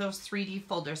is one of those 3D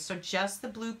folders. So just the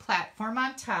blue platform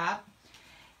on top.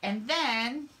 And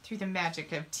then, through the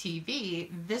magic of TV,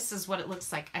 this is what it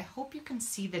looks like. I hope you can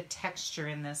see the texture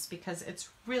in this because it's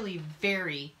really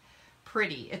very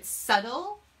pretty. It's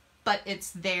subtle, but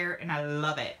it's there, and I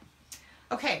love it.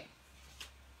 Okay.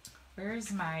 Where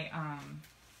is my,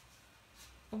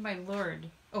 oh my Lord.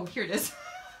 Oh, here it is.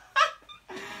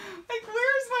 Like,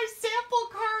 where's my sample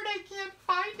card? I can't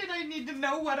find it. I need to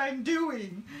know what I'm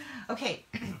doing. Okay.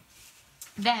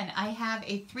 Then I have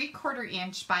a 3/4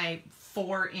 inch by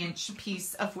 4-inch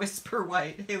piece of Whisper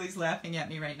White. Haley's laughing at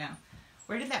me right now.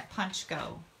 Where did that punch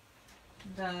go?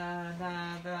 The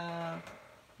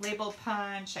label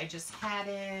punch. I just had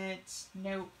it.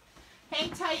 Nope. Hang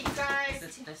tight, you guys.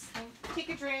 Is it this thing? Take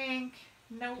a drink.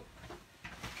 Nope.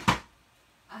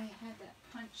 I had that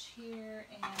punch here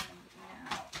and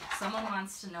now. Someone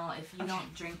wants to know, if you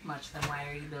don't drink much, then why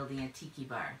are you building a tiki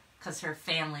bar? Because her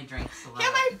family drinks a lot.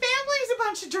 Yeah, my family's a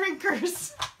bunch of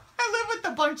drinkers. I live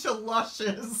with a bunch of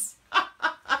lushes.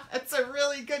 That's a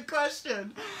really good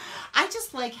question. I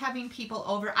just like having people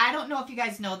over. I don't know if you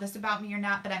guys know this about me or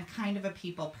not, but I'm kind of a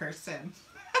people person.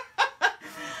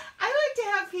 I like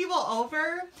to have people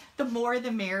over. The more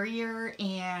the merrier,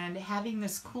 and having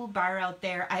this cool bar out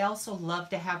there. I also love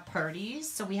to have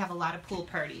parties, so we have a lot of pool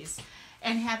parties.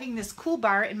 And having this cool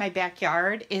bar in my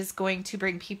backyard is going to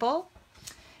bring people.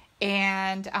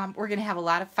 And we're going to have a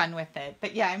lot of fun with it.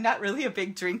 But yeah, I'm not really a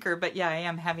big drinker, but yeah, I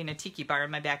am having a tiki bar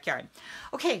in my backyard.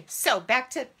 Okay, so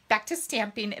back to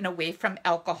stamping and away from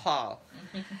alcohol.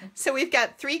 So we've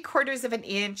got 3/4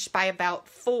 inch by about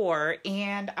 4,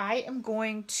 and I am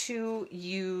going to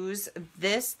use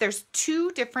this. There's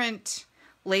 2 different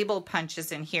label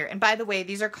punches in here. And by the way,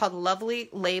 these are called Lovely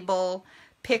Label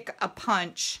Pick a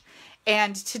Punch.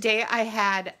 And today I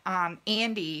had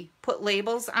Andy put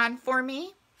labels on for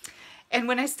me. And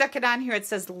when I stuck it on here, it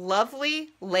says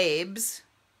Lovely Labes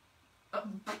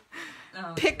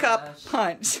Pick Up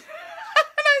Punch. And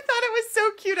I thought it was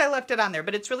so cute. I left it on there.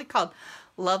 But it's really called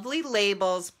Lovely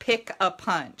Labels Pick a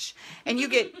Punch. And you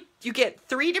get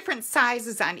 3 different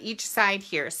sizes on each side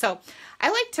here. So I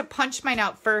like to punch mine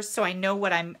out first so I know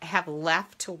what I have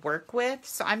left to work with.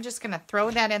 So I'm just going to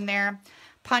throw that in there.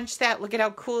 Punch that. Look at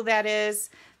how cool that is.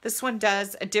 This one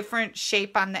does a different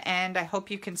shape on the end. I hope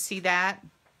you can see that.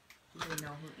 Do you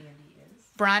know who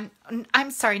Andy is?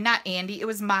 I'm sorry, not Andy. It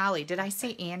was Molly. Did I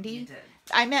say Andy? You did.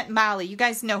 I meant Molly. You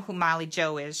guys know who Molly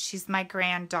Joe is. She's my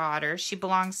granddaughter. She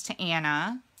belongs to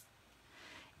Anna.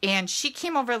 And she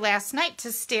came over last night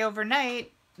to stay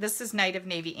overnight. This is Night of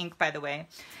Navy ink, by the way.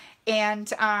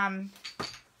 And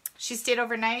she stayed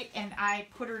overnight, and I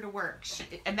put her to work.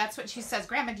 And that's what she says.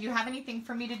 Grandma, do you have anything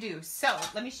for me to do? So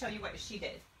let me show you what she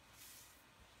did.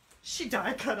 She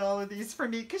die cut all of these for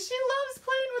me because she loves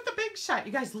playing with the Big Shot.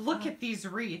 You guys, look at these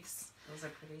wreaths. Those are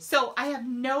pretty. So I have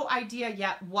no idea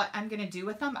yet what I'm going to do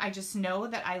with them. I just know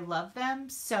that I love them.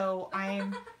 So I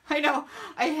know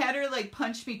I had her like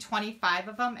punch me 25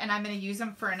 of them, and I'm going to use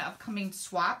them for an upcoming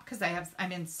swap because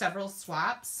I'm in several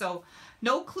swaps. So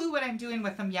no clue what I'm doing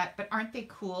with them yet, but aren't they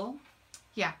cool?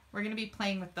 Yeah, we're going to be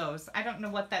playing with those. I don't know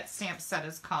what that stamp set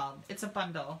is called. It's a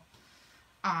bundle.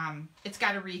 It's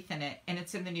got a wreath in it, and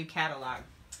it's in the new catalog.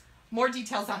 More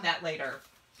details on that later.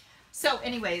 So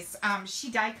anyways, she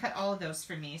die cut all of those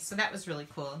for me, so that was really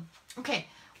cool. Okay,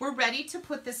 we're ready to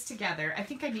put this together. I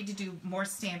think I need to do more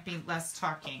stamping, less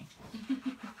talking.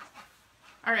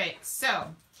 All right, so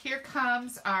here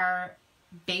comes our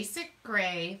basic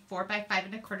gray 4x5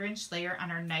 1/4" layer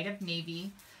on our Night of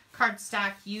Navy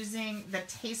cardstock using the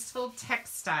Tasteful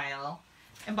Textile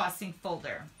embossing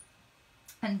folder.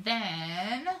 And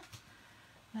then,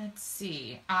 let's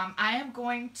see, I am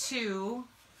going to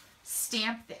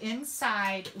stamp the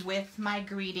inside with my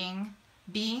greeting,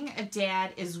 "Being a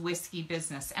dad is whiskey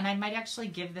business." And I might actually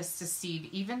give this to Steve,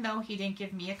 even though he didn't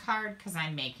give me a card, because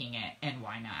I'm making it, and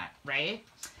why not, right?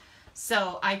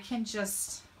 So I can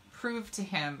just prove to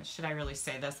him, should I really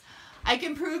say this? I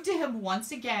can prove to him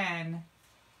once again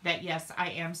that yes,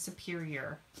 I am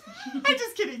superior. I'm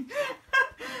just kidding.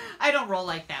 I don't roll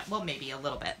like that. Well, maybe a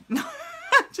little bit.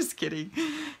 Just kidding.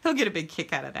 He'll get a big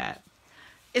kick out of that.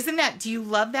 Isn't that, do you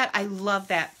love that? I love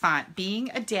that font.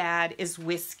 "Being a dad is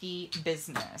whiskey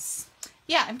business."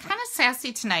 Yeah, I'm kind of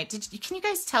sassy tonight. Can you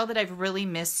guys tell that I've really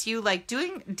missed you? Like,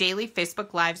 doing daily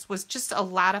Facebook Lives was just a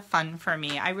lot of fun for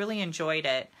me. I really enjoyed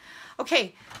it.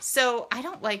 Okay, so I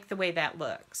don't like the way that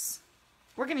looks.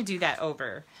 We're going to do that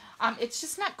over. It's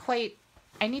just not quite,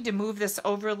 I need to move this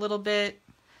over a little bit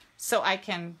so I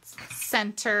can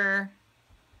center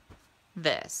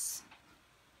this.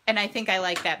 And I think I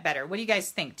like that better. What do you guys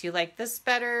think? Do you like this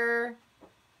better?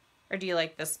 Or do you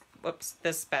like this, whoops,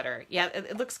 this better? Yeah,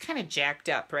 it looks kind of jacked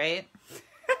up, right?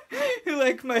 You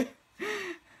like my,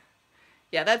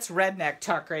 yeah, that's redneck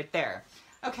talk right there.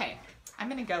 Okay, I'm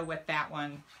going to go with that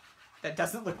one that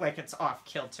doesn't look like it's off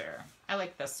kilter. I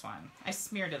like this one. I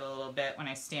smeared it a little bit when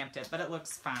I stamped it, but it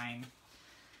looks fine.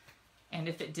 And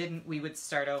if it didn't, we would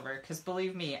start over. Because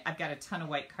believe me, I've got a ton of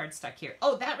white cardstock here.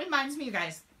 Oh, that reminds me, you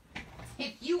guys.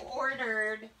 If you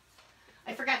ordered,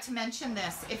 I forgot to mention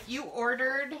this. If you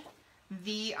ordered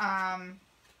the, well,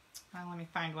 let me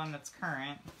find one that's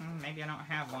current. Maybe I don't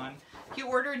have one. If you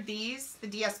ordered these, the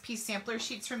DSP sampler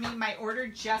sheets from me, my order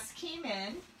just came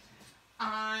in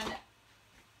on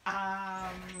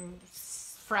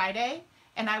Friday,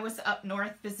 and I was up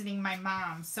north visiting my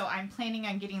mom. So I'm planning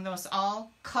on getting those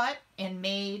all cut and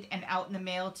made and out in the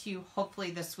mail to you hopefully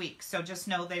this week. So just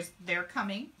know they're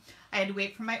coming. I had to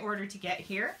wait for my order to get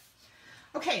here.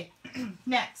 Okay,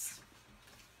 next.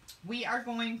 We are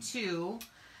going to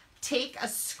take a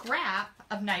scrap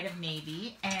of Night of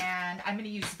Navy, and I'm going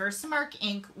to use Versamark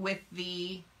ink with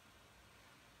the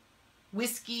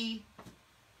whiskey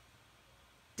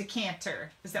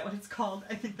decanter. Is that what it's called?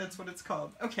 I think that's what it's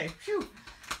called. Okay, phew.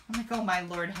 I'm like, oh my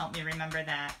Lord, help me remember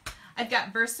that. I've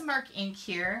got Versamark ink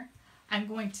here. I'm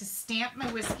going to stamp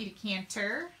my whiskey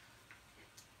decanter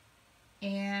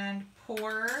and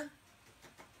pour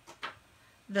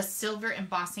the silver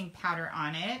embossing powder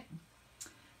on it.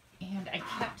 And I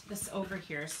kept this over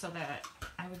here so that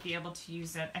I would be able to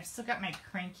use it. I've still got my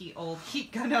cranky old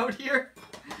heat gun out here.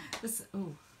 This,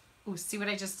 ooh, see what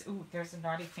I just, ooh, there's a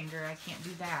naughty finger. I can't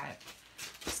do that.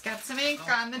 Just got some ink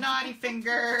on the naughty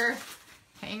finger.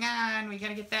 Hang on, we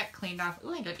gotta get that cleaned off.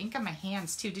 Ooh, I got ink on my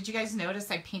hands too. Did you guys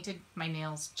notice I painted my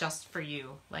nails just for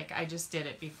you? Like, I just did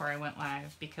it before I went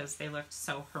live because they looked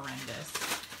so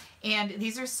horrendous. And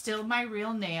these are still my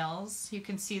real nails. You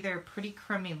can see they're pretty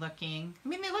crummy looking. I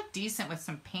mean, they look decent with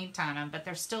some paint on them, but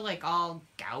they're still like all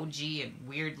gougy and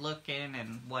weird looking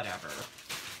and whatever.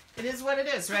 It is what it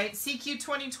is, right? CQ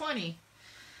 2020.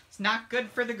 It's not good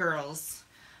for the girls.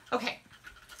 Okay,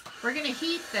 we're gonna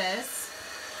heat this.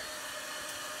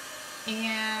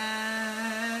 And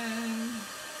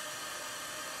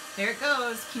there it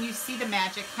goes. Can you see the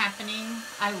magic happening?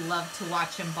 I love to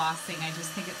watch embossing. I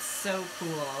just think it's so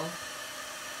cool.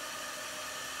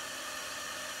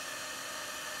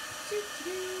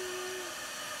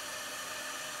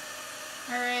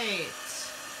 All right.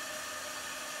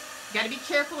 You got to be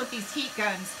careful with these heat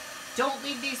guns. Don't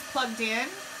leave these plugged in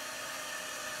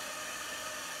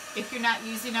if you're not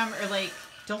using them, or like,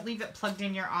 don't leave it plugged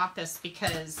in your office,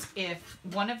 because if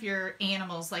one of your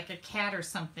animals, like a cat or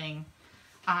something,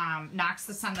 knocks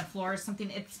this on the floor or something,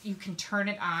 you can turn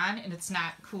it on and it's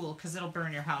not cool because it'll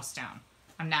burn your house down.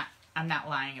 I'm not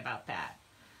lying about that.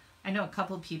 I know a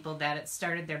couple people that it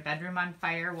started their bedroom on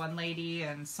fire, one lady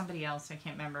and somebody else, I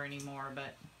can't remember anymore,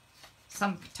 but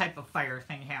some type of fire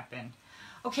thing happened.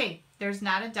 Okay, there's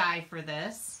not a die for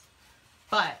this,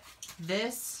 but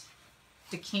this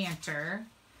decanter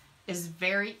is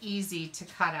very easy to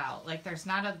cut out. Like, there's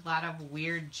not a lot of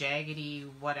weird, jaggedy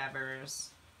whatevers.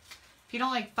 If you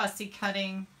don't like fussy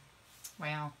cutting,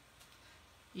 well,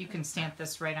 you can stamp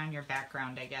this right on your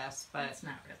background, I guess. But it's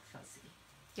not real fussy.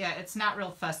 Yeah, it's not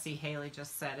real fussy, Haley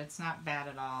just said. It's not bad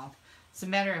at all. As a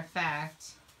matter of fact,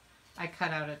 I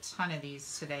cut out a ton of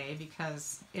these today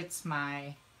because it's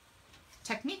my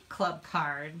Technique Club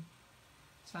card.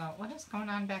 So, what is going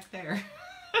on back there?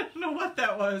 I don't know what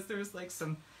that was. There was like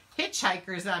some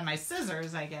hitchhikers on my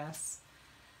scissors, I guess.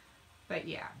 But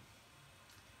yeah.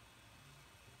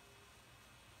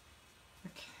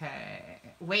 Okay.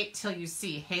 Wait till you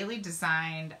see. Haley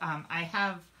designed, I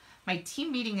have, my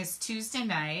team meeting is Tuesday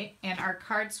night, and our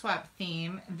card swap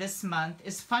theme this month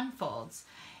is Fun Folds.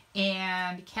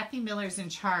 And Kathy Miller's in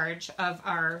charge of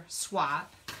our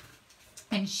swap,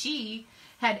 and she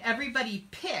had everybody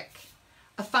pick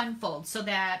a fun fold so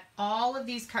that all of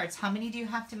these cards, how many do you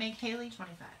have to make, Haley?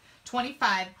 25.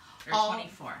 25. Or all,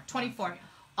 24. 24.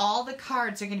 All the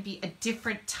cards are going to be a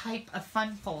different type of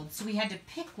fun fold. So we had to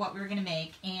pick what we were going to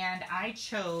make, and I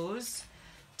chose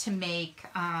to make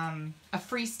a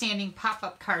freestanding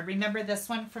pop-up card. Remember this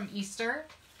one from Easter?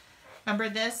 Remember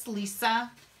this?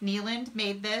 Lisa Nealand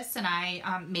made this, and I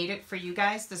made it for you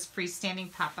guys, this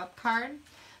freestanding pop-up card.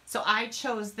 So I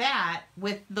chose that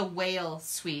with the whale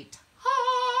suite.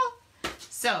 Ah!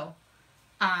 So,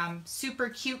 super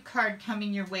cute card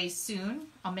coming your way soon.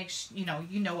 I'll make sure, you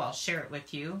know I'll share it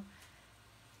with you.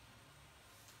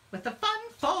 With the fun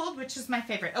fold, which is my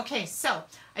favorite. Okay, so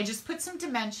I just put some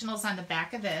dimensionals on the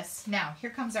back of this. Now, here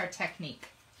comes our technique.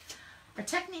 Our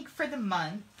technique for the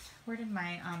month. Where did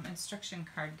my instruction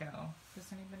card go?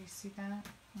 Does anybody see that?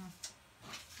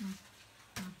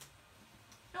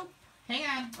 Nope. Hang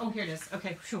on. Oh, here it is.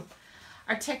 Okay. Whew.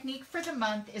 Our technique for the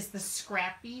month is the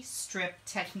Scrappy Strip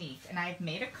technique. And I've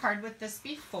made a card with this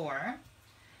before.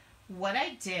 What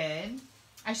I did,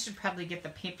 I should probably get the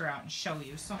paper out and show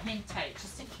you. So hang tight,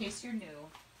 just in case you're new.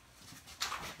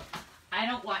 I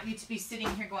don't want you to be sitting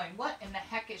here going, what in the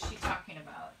heck is she talking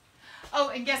about? Oh,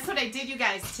 and guess what I did, you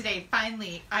guys, today?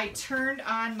 Finally, I turned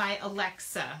on my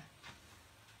Alexa.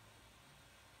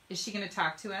 Is she going to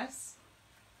talk to us?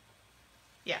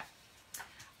 Yeah.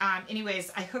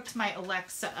 Anyways, I hooked my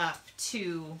Alexa up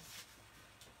to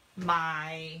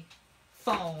my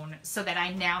phone so that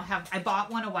I now have, I bought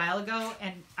one a while ago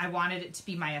and I wanted it to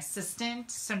be my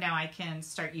assistant, so now I can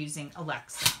start using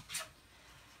Alexa.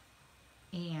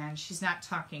 And she's not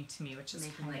talking to me, which is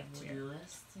kind of weird. To-do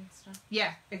lists and stuff?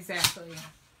 Yeah, exactly.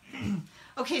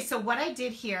 Okay, so what I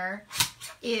did here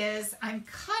is I'm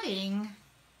cutting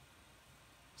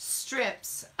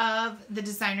strips of the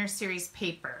Designer Series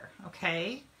paper,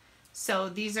 okay? So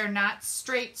these are not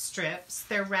straight strips.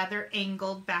 They're rather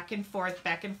angled back and forth,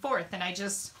 and I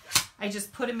just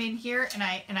put them in here, and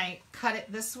I cut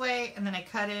it this way, and then I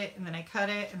cut it, and then I cut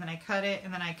it, and then I cut it,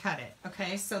 and then I cut it.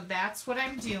 Okay, so that's what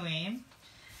I'm doing.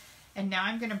 And now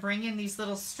I'm going to bring in these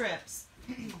little strips.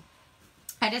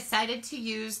 I decided to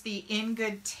use the In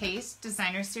Good Taste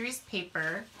Designer Series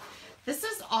paper. This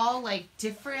is all like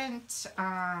different,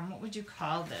 what would you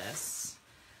call this?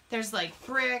 There's like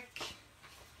brick,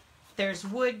 there's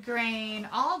wood grain,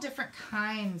 all different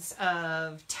kinds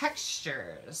of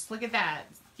textures. Look at that.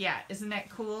 Yeah, isn't that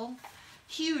cool?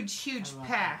 Huge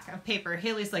pack of paper.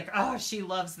 Haley's like, oh, she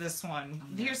loves this one.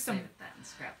 Here's some that in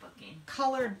scrapbooking.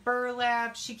 Colored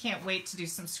burlap. She can't wait to do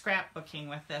some scrapbooking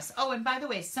with this. Oh, and by the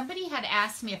way, somebody had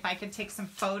asked me if I could take some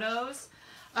photos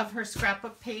of her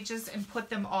scrapbook pages and put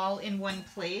them all in one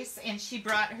place, and she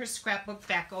brought her scrapbook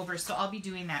back over, so I'll be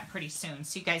doing that pretty soon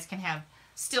so you guys can have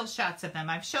still shots of them.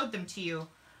 I've showed them to you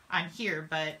on here,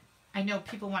 but I know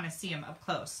people want to see them up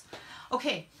close.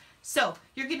 Okay, so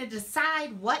you're going to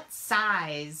decide what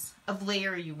size of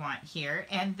layer you want here,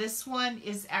 and this one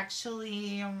is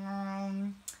actually,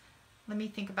 let me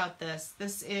think about this.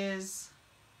 This is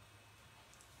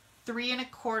 3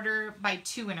 1/4 by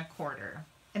 2 1/4.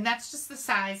 And that's just the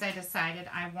size I decided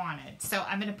I wanted. So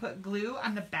I'm going to put glue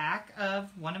on the back of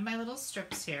one of my little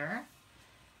strips here.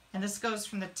 And this goes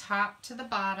from the top to the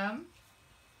bottom,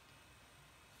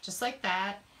 just like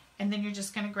that. And then you're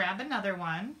just going to grab another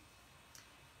one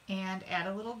and add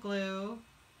a little glue.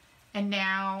 And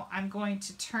now I'm going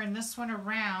to turn this one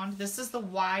around. This is the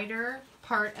wider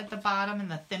part at the bottom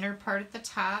and the thinner part at the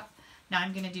top. Now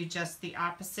I'm going to do just the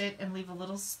opposite and leave a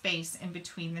little space in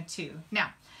between the two.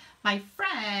 Now, my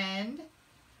friend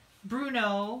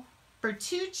Bruno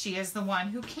Bertucci is the one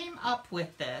who came up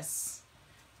with this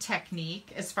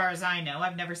technique, as far as I know.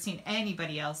 I've never seen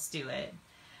anybody else do it.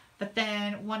 But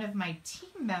then one of my team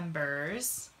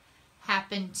members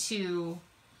happened to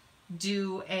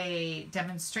do a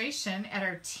demonstration at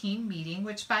our team meeting,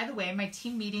 which, by the way, my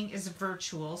team meeting is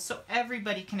virtual, so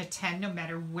everybody can attend no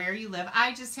matter where you live.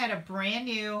 I just had a brand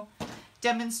new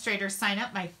demonstrator sign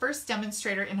up, my first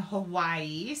demonstrator in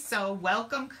Hawaii. So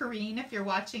welcome, Corrine, if you're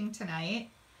watching tonight.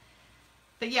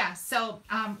 But yeah, so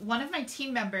one of my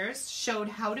team members showed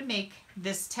how to make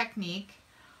this technique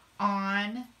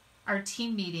on our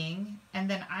team meeting, and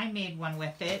then I made one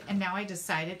with it, and now I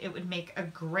decided it would make a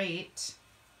great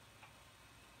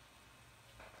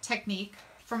technique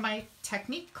for my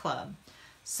technique club.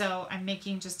 So I'm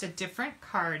making just a different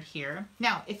card here.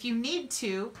 Now, if you need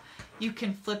to, you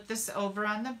can flip this over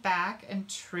on the back and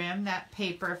trim that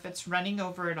paper if it's running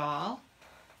over at all.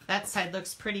 That side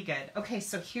looks pretty good. Okay,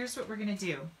 so here's what we're going to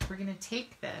do. We're going to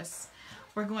take this.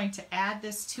 We're going to add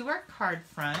this to our card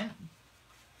front.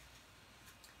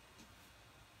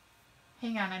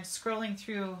 Hang on, I'm scrolling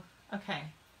through. Okay.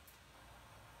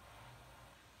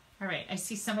 All right, I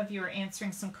see some of you are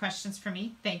answering some questions for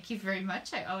me. Thank you very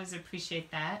much. I always appreciate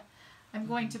that. I'm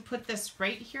going to put this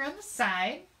right here on the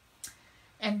side.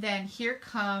 And then here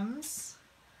comes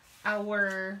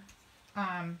our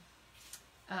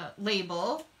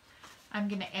label. I'm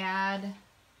going to add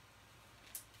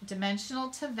dimensional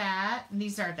to that. And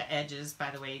these are the edges, by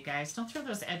the way, you guys. Don't throw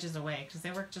those edges away because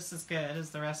they work just as good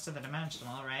as the rest of the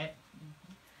dimensional, right?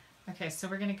 Okay, so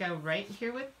we're going to go right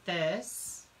here with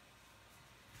this.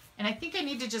 And I think I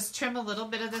need to just trim a little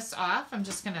bit of this off. I'm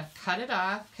just going to cut it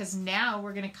off because now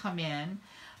we're going to come in.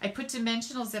 I put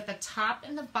dimensionals at the top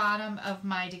and the bottom of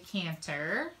my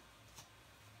decanter.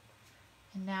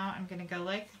 And now I'm going to go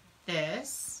like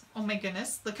this. Oh my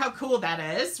goodness, look how cool that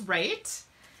is, right?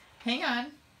 Hang on.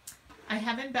 I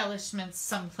have embellishments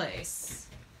someplace.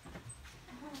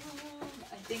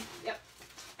 I think, yep,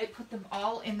 I put them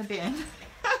all in the bin.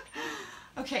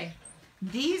 Okay,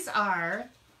 these are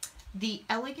the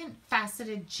Elegant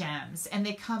Faceted Gems, and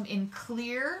they come in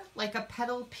clear, like a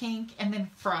petal pink, and then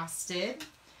frosted.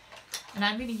 And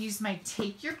I'm going to use my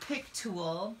Take Your Pick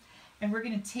tool, and we're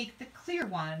going to take the clear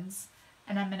ones,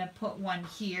 and I'm going to put one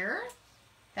here.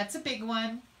 That's a big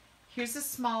one. Here's a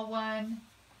small one,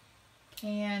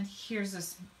 and here's a,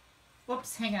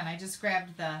 whoops, hang on, I just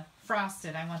grabbed the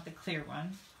frosted. I want the clear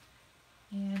one.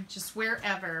 And just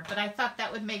wherever, but I thought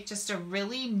that would make just a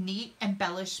really neat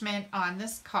embellishment on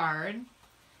this card.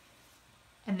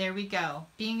 And there we go.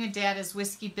 Being a dad is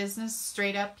whiskey business.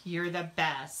 Straight up, you're the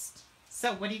best.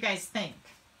 So what do you guys think?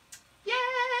 Yay!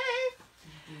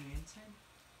 Did you do your inside?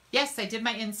 Yes, I did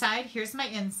my inside. Here's my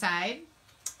inside.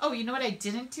 Oh, you know what I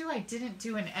didn't do? I didn't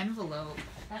do an envelope.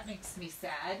 That makes me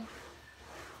sad.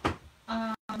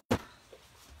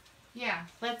 Yeah,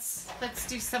 let's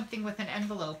do something with an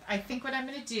envelope. I think what I'm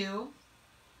going to do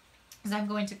is I'm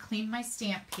going to clean my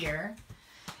stamp here.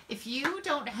 If you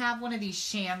don't have one of these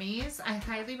chamois, I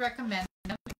highly recommend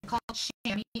them. It's called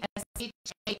chamois,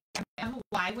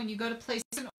 S-H-A-M-M-Y. When you go to place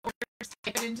an order,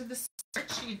 type it into the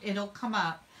search, it'll come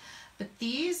up. But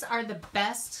these are the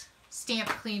best stamp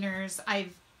cleaners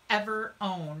I've ever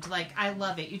owned. Like, I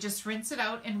love it. You just rinse it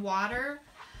out in water.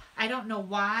 I don't know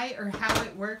why or how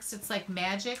it works. It's like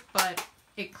magic, but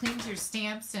it cleans your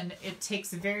stamps and it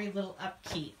takes very little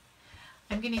upkeep.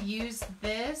 I'm going to use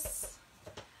this.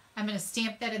 I'm going to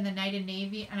stamp that in the Night of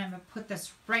Navy, and I'm going to put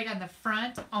this right on the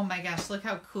front. Oh my gosh, look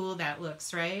how cool that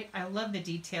looks, right? I love the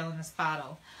detail in this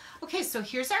bottle. Okay, so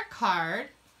here's our card.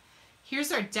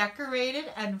 Here's our decorated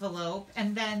envelope,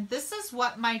 and then this is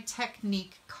what my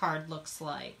technique card looks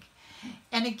like.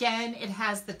 And again, it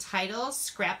has the title,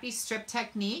 Scrappy Strip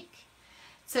Technique.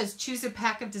 It says, choose a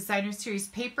pack of designer series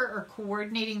paper or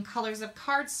coordinating colors of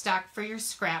cardstock for your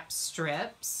scrap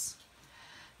strips.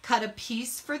 Cut a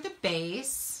piece for the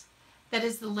base. That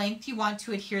is the length you want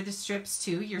to adhere the strips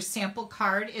to. Your sample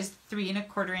card is 3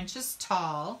 1/4 inches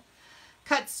tall.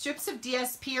 Cut strips of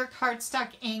DSP or cardstock,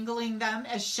 angling them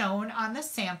as shown on the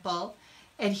sample.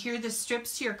 Adhere the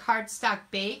strips to your cardstock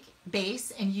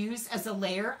base and use as a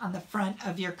layer on the front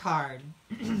of your card.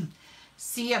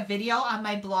 See a video on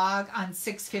my blog on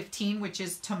 6/15, which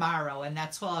is tomorrow, and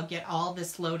that's where I'll get all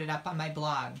this loaded up on my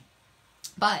blog.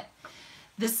 But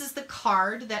this is the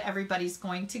card that everybody's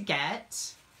going to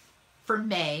get for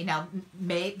May. Now,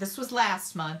 May, this was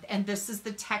last month, and this is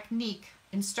the technique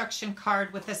instruction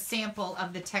card with a sample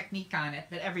of the technique on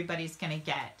it that everybody's going to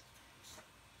get.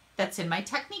 That's in my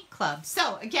technique club.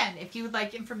 So again, if you would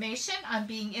like information on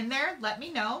being in there, let me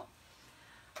know.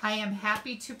 I am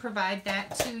happy to provide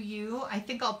that to you. I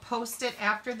think I'll post it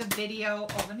after the video.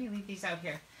 Oh, let me leave these out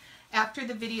here. After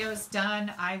the video is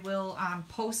done, I will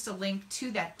post a link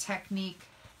to that technique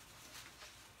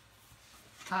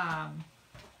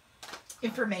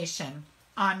information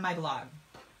on my blog.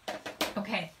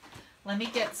 Okay, let me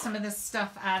get some of this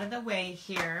stuff out of the way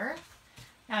here.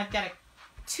 Now I've got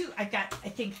I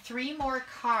think 3 more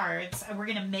cards. We're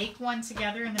gonna make one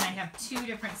together, and then I have 2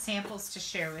 different samples to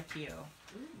share with you.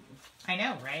 I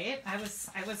know, right? I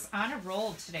was on a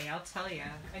roll today, I'll tell you.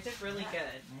 I did really good.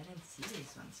 I didn't see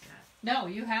these ones yet. No,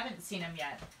 you haven't seen them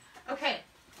yet. Okay.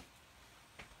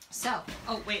 So,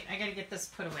 oh wait, I gotta get this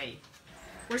put away.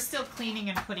 We're still cleaning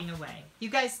and putting away. You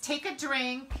guys take a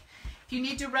drink. If you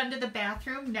need to run to the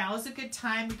bathroom, now is a good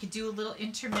time. We could do a little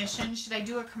intermission. Should I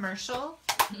do a commercial?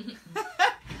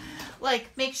 Like,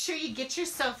 make sure you get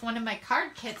yourself one of my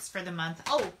card kits for the month.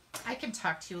 Oh, I can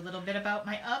talk to you a little bit about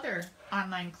my other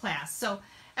online class. So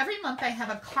every month I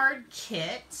have a card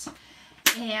kit,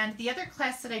 and the other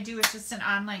class that I do is just an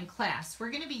online class. We're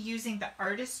going to be using the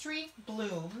Artistry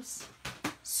Blooms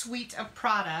suite of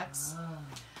products. Oh.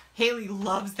 Haley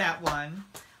loves that one.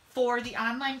 For the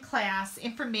online class,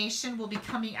 information will be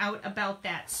coming out about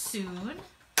that soon.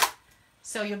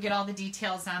 So you'll get all the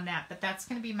details on that, but that's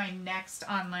going to be my next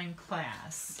online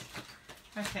class.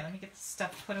 Okay, let me get the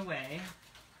stuff put away.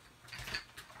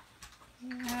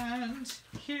 And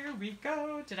here we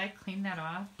go. Did I clean that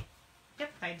off?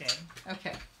 Yep, I did.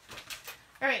 Okay.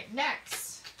 All right,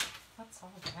 next. What's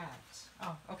all of that?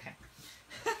 Oh, okay.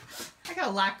 I got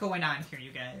a lot going on here,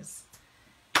 you guys.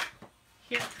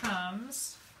 Here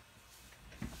comes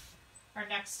our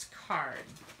next card.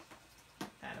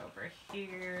 Put that over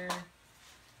here.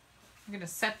 I'm going to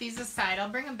set these aside. I'll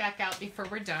bring them back out before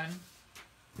we're done.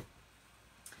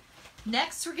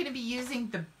 Next, we're going to be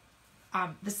using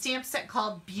the stamp set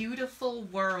called Beautiful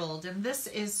World. And this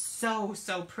is so,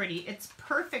 so pretty. It's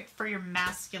perfect for your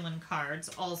masculine cards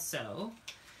also.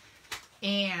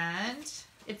 And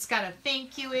it's got a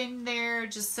thank you in there,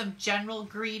 just some general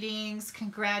greetings,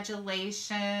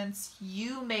 congratulations.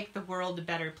 You make the world a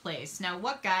better place. Now,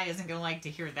 what guy isn't going to like to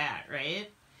hear that, right?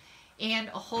 And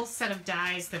a whole set of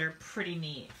dies that are pretty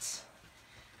neat.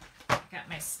 Got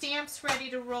my stamps ready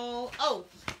to roll. Oh,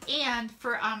 and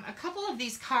for a couple of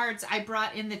these cards, I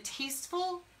brought in the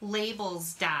Tasteful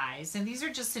Labels dies. And these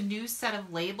are just a new set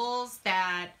of labels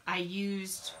that I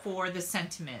used for the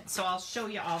sentiment. So I'll show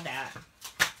you all that.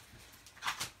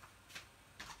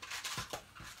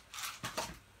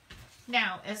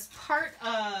 Now, as part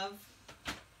of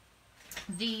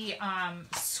the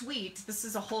suite, this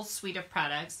is a whole suite of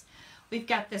products. We've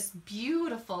got this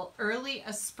beautiful early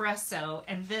espresso,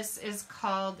 and this is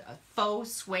called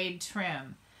faux suede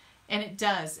trim. And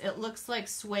it looks like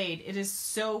suede. It is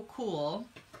so cool.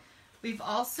 We've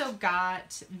also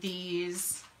got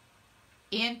these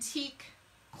antique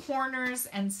corners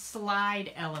and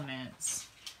slide elements.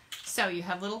 So you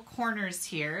have little corners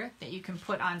here that you can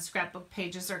put on scrapbook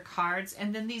pages or cards.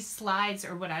 And then these slides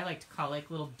are what I like to call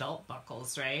like little belt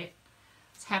buckles, right?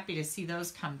 Happy to see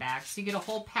those come back. So you get a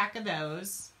whole pack of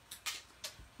those.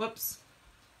 Whoops.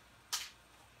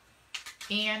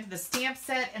 And the stamp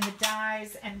set and the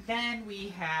dies. And then we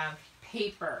have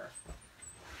paper.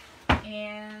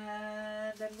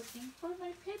 And I'm looking for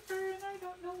my paper and I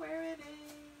don't know where it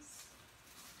is.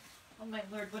 Oh my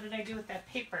Lord, what did I do with that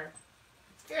paper?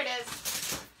 Here it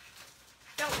is.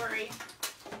 Don't worry.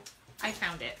 I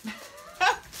found it.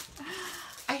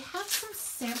 I have some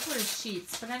sampler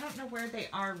sheets, but I don't know where they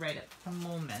are right at the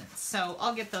moment. So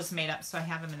I'll get those made up so I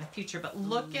have them in the future. But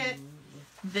look at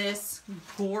this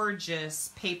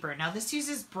gorgeous paper. Now this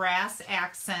uses brass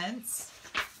accents.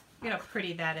 Look at how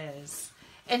pretty that is.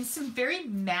 And some very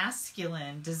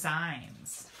masculine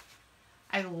designs.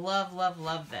 I love, love,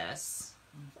 love this.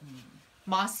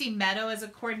 Mossy Meadow is a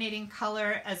coordinating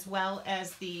color, as well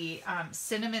as the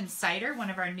Cinnamon Cider, one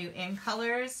of our new in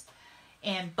colors.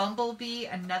 And Bumblebee,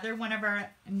 another one of our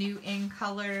new in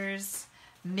colors.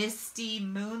 Misty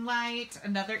Moonlight,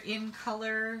 another in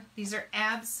color. These are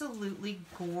absolutely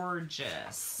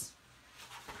gorgeous.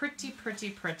 Pretty,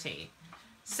 pretty, pretty.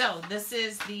 So this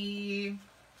is the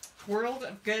World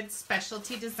of Good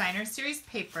Specialty Designer Series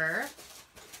paper.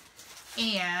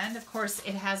 And of course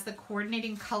it has the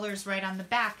coordinating colors right on the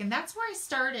back. And that's where I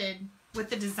started with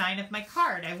the design of my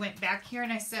card. I went back here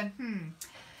and I said,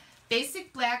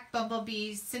 Basic Black,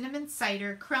 Bumblebee, Cinnamon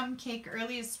Cider, Crumb Cake,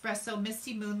 Early Espresso,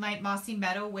 Misty Moonlight, Mossy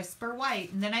Meadow, Whisper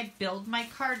White. And then I build my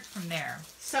card from there.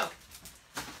 So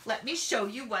let me show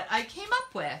you what I came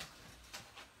up with.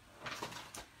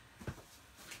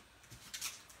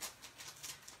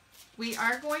 we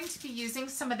are going to be using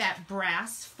some of that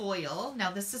brass foil. Now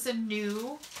this is a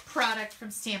new product from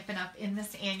Stampin' Up! In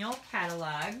this annual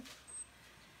catalog.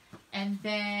 And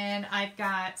then I've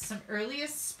got some early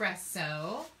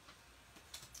espresso.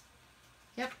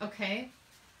 Yep, okay.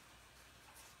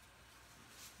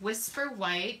 Whisper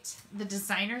White, the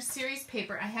designer series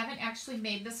paper. I haven't actually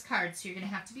made this card, so you're going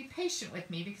to have to be patient with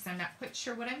me because I'm not quite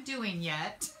sure what I'm doing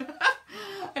yet.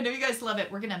 I know you guys love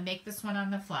it. We're going to make this one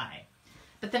on the fly.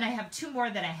 But then I have two more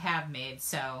that I have made,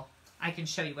 so I can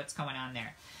show you what's going on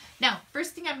there. Now,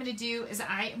 first thing I'm going to do is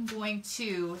I am going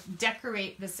to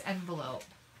decorate this envelope.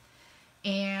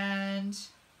 And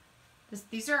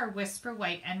these are our Whisper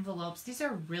White envelopes. These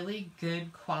are really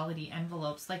good quality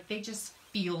envelopes. Like, they just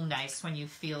feel nice when you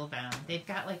feel them. They've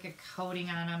got like a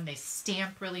coating on them. They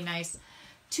stamp really nice.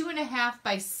 2.5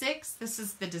 by 6. This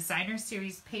is the designer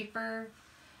series paper.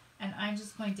 And I'm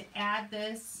just going to add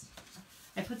this.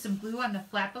 I put some glue on the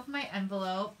flap of my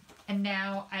envelope. And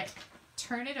now I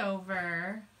turn it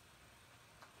over.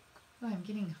 Oh, I'm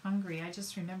getting hungry. I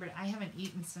just remembered I haven't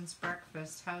eaten since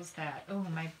breakfast. How's that? Oh,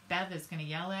 my Bev is going to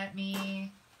yell at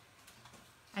me.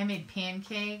 I made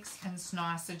pancakes and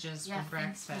sausages for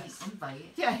breakfast. Thanks for the invite.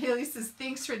 Yeah, Haley says,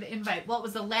 thanks for the invite. Well, it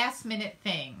was a last minute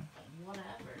thing. Whatever.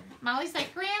 Molly's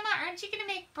like, Grandma, aren't you going to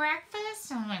make breakfast?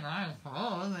 And I'm like,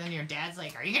 oh. And then your dad's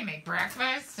like, are you going to make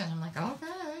breakfast? And I'm like,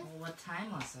 okay. Well, what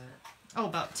time was it? Oh,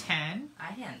 about 10. I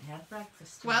hadn't had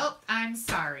breakfast yet. Well, I'm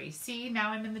sorry. See, now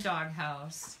I'm in the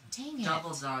doghouse. Dang it.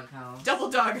 Double doghouse. Double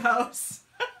doghouse.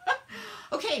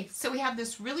 Okay, so we have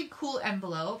this really cool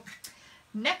envelope.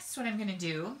 Next, what I'm going to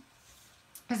do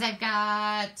is I've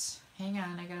got, hang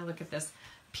on, I got to look at this,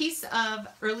 piece of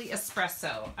early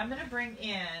espresso. I'm going to bring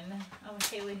in, oh,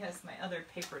 Haley has my other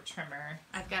paper trimmer.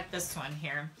 I've got this one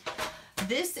here.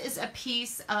 This is a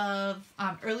piece of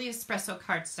early espresso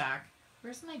cardstock.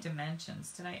 Where's my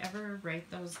dimensions? Did I ever write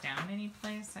those down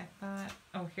anyplace? I thought,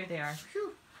 oh, here they are.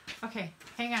 Whew. Okay,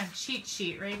 hang on, cheat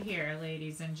sheet right here,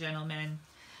 ladies and gentlemen.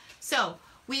 So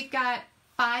we've got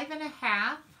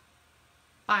 5.5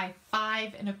 by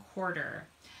 5.25.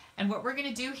 And what we're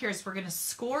going to do here is we're going to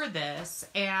score this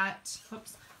at,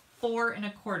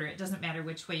 4.25. It doesn't matter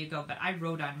which way you go, but I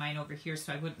wrote on mine over here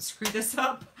so I wouldn't screw this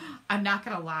up. I'm not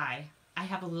going to lie. I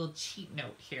have a little cheat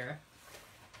note here.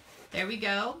 There we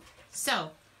go. So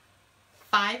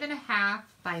 5.5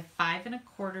 by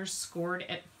 5.25 scored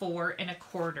at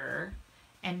 4.25.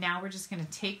 And now we're just going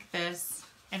to take this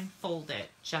and fold it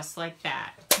just like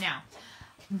that. Now,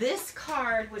 this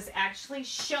card was actually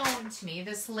shown to me,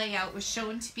 this layout was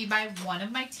shown to me by one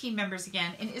of my team members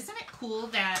again. And isn't it cool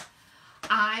that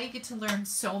I get to learn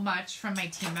so much from my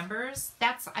team members?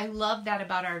 I love that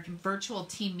about our virtual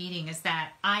team meeting, is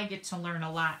that I get to learn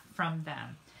a lot from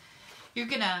them. You're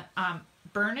going to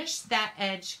burnish that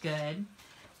edge good.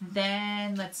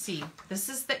 Then, let's see, this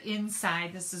is the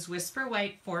inside. This is Whisper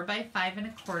White 4 by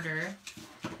 5.25.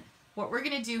 What we're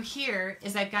going to do here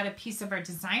is I've got a piece of our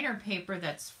designer paper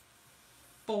that's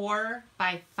 4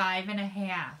 by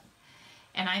 5.5.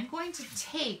 And I'm going to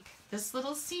take this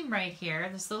little seam right here,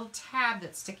 this little tab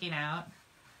that's sticking out.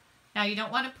 Now you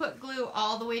don't want to put glue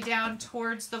all the way down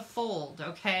towards the fold,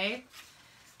 okay?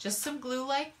 Just some glue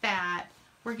like that.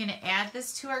 We're going to add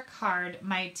this to our card.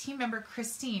 My team member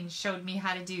Christine showed me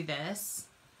how to do this.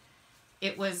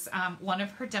 It was one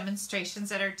of her demonstrations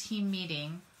at our team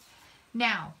meeting.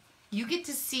 Now, you get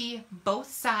to see both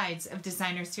sides of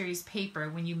designer series paper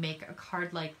when you make a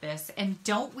card like this. And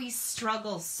don't we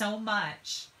struggle so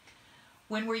much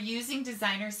when we're using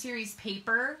designer series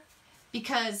paper,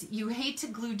 because you hate to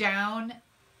glue down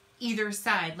either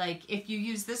side. Like if you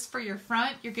use this for your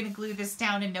front, you're going to glue this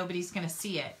down and nobody's going to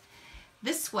see it.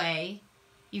 This way,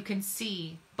 you can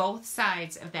see both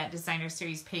sides of that designer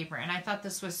series paper. And I thought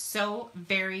this was so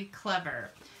very clever.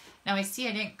 Now I see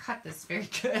I didn't cut this very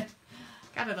good.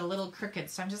 Got it a little crooked,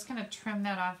 so I'm just going to trim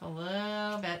that off a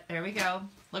little bit. There we go.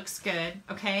 Looks good.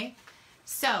 Okay,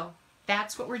 so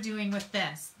that's what we're doing with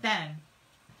this. Then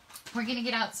we're going to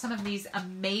get out some of these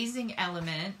amazing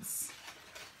elements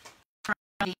from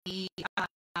the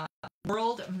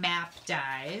world map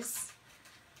dies.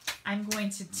 I'm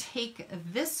going to take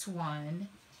this one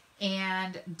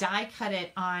and die cut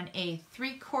it on a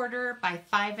 3/4 by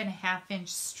 5.5 inch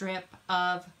strip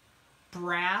of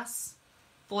brass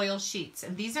foil sheets.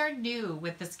 And these are new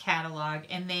with this catalog,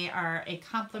 and they are a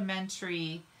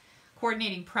complimentary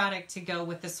coordinating product to go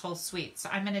with this whole suite. So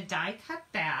I'm going to die cut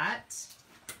that.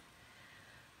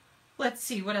 Let's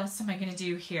see, what else am I going to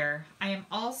do here? I am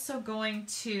also going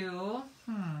to,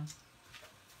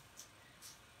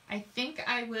 I think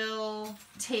I will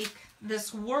take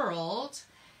this world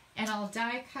And I'll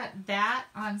die cut that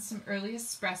on some early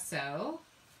espresso.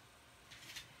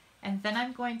 And then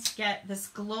I'm going to get this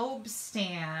globe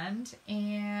stand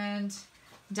and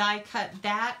die cut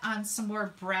that on some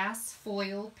more brass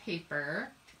foil paper.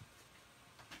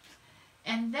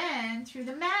 And then through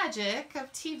the magic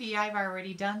of TV, I've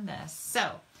already done this.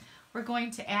 So we're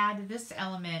going to add this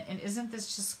element, and isn't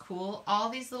this just cool? All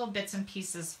these little bits and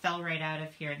pieces fell right out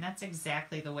of here, and that's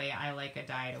exactly the way I like a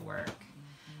die to work.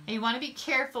 And you want to be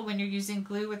careful when you're using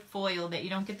glue with foil that you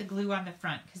don't get the glue on the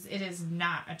front, because it is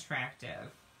not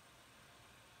attractive.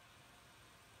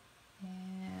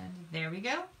 And there we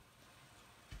go.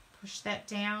 Push that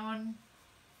down.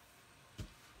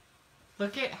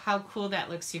 Look at how cool that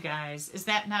looks, you guys. Is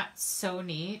that not so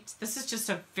neat? This is just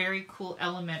a very cool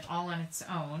element all on its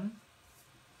own.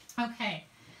 Okay,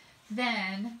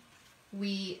 then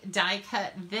we die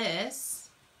cut this,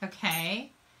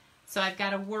 okay? So I've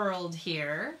got a world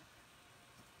here,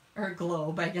 or a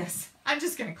globe, I guess. I'm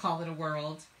just gonna call it a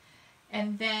world.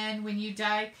 And then when you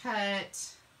die cut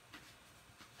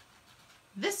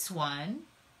this one,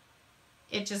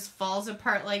 it just falls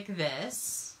apart like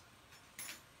this.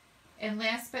 And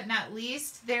last but not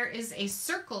least, there is a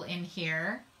circle in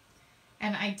here,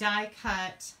 and I die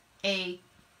cut a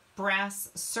brass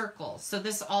circle. So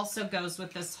this also goes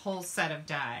with this whole set of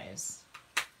dies.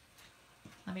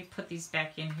 Let me put these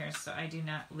back in here so I do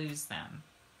not lose them.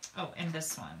 Oh, and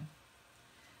this one.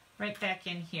 Right back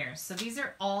in here. So these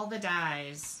are all the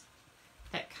dies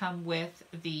that come with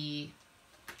the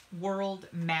world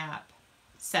map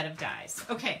set of dies.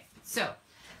 Okay, so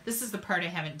this is the part I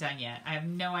haven't done yet. I have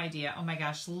no idea. Oh my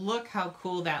gosh, look how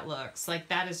cool that looks. Like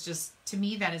that is just, to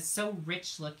me, that is so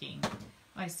rich looking. Oh,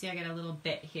 I see I got a little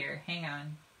bit here. Hang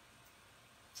on.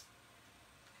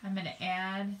 I'm going to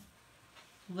add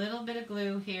a little bit of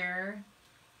glue here.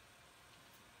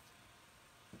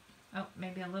 Oh,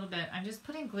 maybe a little bit. I'm just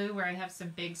putting glue where I have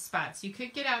some big spots. You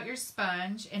could get out your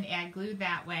sponge and add glue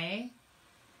that way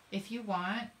if you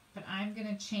want, but I'm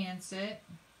going to chance it.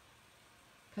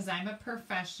 Because I'm a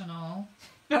professional.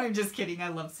 No, I'm just kidding. I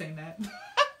love saying that.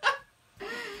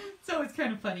 So it's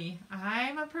kind of funny.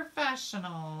 I'm a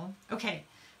professional. Okay,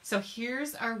 so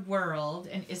here's our world.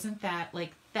 And isn't that,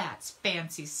 like, that's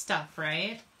fancy stuff,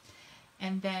 right?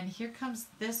 And then here comes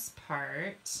this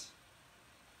part.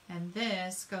 And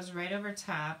this goes right over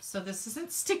top. So this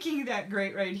isn't sticking that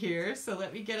great right here. So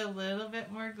let me get a little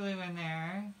bit more glue in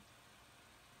there.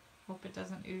 Hope it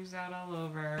doesn't ooze out all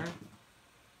over.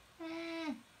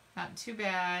 Not too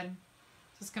bad.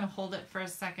 Just going to hold it for a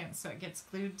second so it gets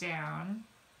glued down.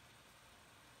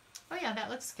 Oh yeah, that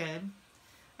looks good.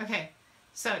 Okay,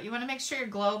 so you want to make sure your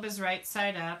globe is right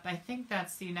side up. I think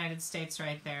that's the United States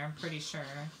right there, I'm pretty sure.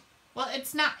 Well,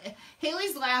 it's not.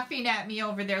 Haley's laughing at me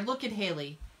over there. Look at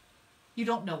Haley. You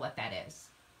don't know what that is.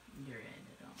 You're right,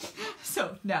 I don't.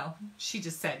 So, no, she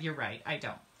just said, you're right, I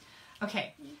don't.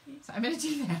 Okay, so I'm going to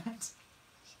do that.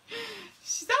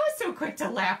 She's always so quick to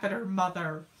laugh at her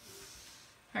mother.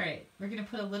 All right, we're going to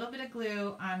put a little bit of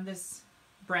glue on this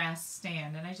brass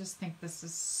stand, and I just think this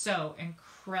is so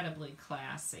incredibly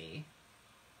classy.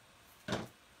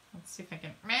 Let's see if I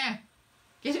can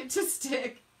get it to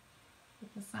stick.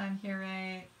 Put this on here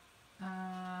right.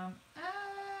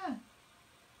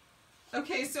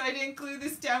 Okay, so I didn't glue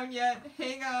this down yet.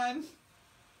 Hang on.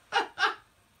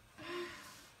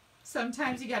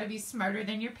 Sometimes you got to be smarter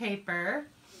than your paper.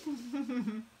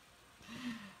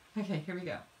 Okay, here we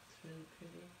go. It's really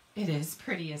pretty. It is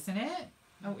pretty, isn't it?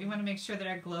 Oh, we want to make sure that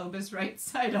our globe is right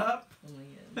side up. Oh my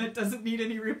God. That doesn't need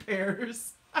any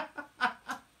repairs.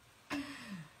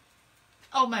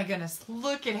 Oh my goodness,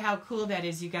 look at how cool that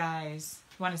is, you guys.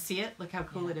 Want to see it? Look how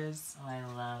cool it is. Oh, I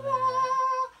love it.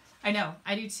 I know,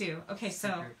 I do too. Okay, so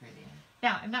Super pretty.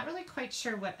 now I'm not really quite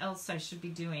sure what else I should be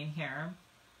doing here.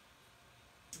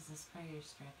 Is this part of your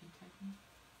scrappy technique?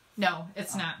 No,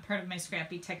 it's not part of my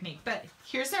scrappy technique. But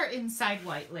here's our inside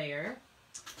white layer.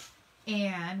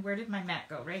 And where did my mat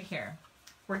go? Right here.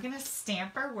 We're going to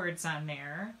stamp our words on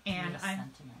there. And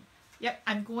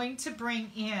I'm going to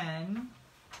bring in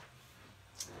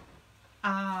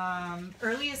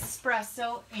early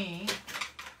espresso ink.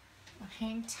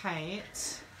 Hang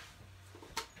tight.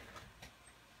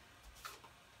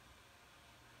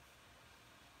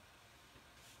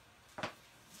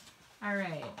 All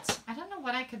right. I don't know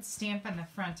what I could stamp on the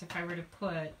front if I were to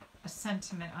put a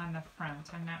sentiment on the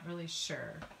front. I'm not really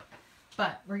sure.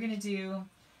 But we're going to do,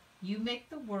 you make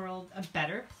the world a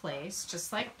better place,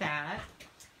 just like that.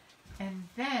 And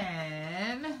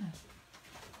then,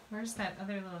 where's that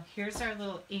other little, here's our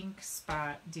little ink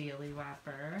spot dealy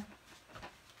whopper.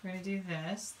 We're going to do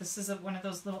this. This is one of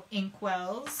those little ink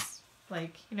wells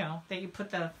like, you know, that you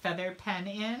put the feather pen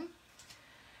in.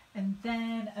 And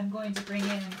then I'm going to bring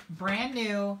in brand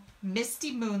new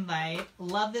Misty Moonlight.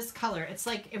 Love this color. It's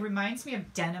like, it reminds me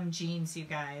of denim jeans, you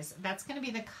guys. That's going to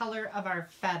be the color of our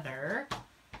feather.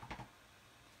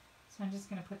 So I'm just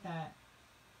going to put that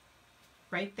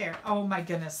right there. Oh my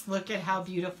goodness. Look at how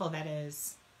beautiful that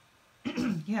is.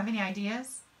 You have any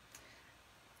ideas?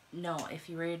 No, if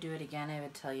you were to do it again, I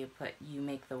would tell you you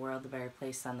make the world a better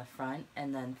place on the front,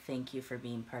 and then thank you for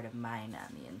being part of mine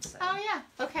on the inside. Oh yeah,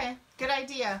 okay, good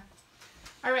idea.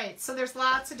 All right, so there's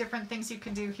lots of different things you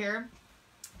can do here.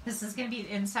 This is going to be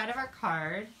the inside of our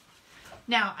card.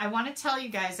 Now, I want to tell you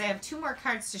guys, I have 2 more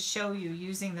cards to show you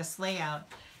using this layout.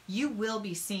 You will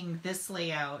be seeing this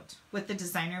layout with the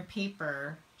designer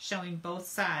paper showing both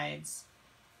sides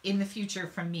in the future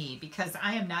from me, because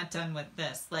I am not done with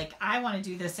this. Like, I want to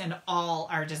do this in all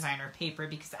our designer paper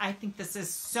because I think this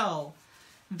is so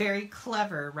very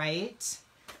clever, right?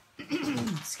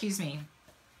 Excuse me.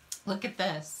 Look at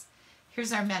this.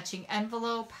 Here's our matching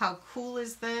envelope. How cool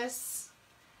is this?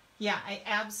 Yeah, I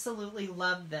absolutely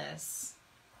love this.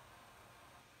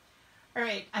 All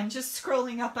right, I'm just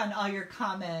scrolling up on all your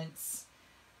comments.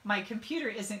 My computer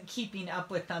isn't keeping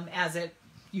up with them, as it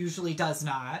usually does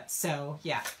not, so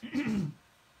yeah.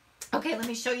 Okay, let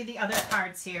me show you the other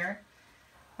cards here.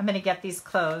 I'm going to get these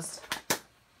closed.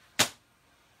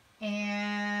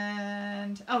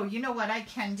 And, oh, you know what I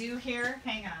can do here?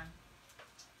 Hang on.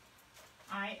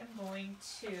 I am going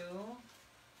to,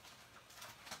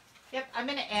 I'm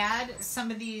going to add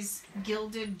some of these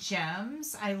gilded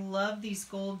gems. I love these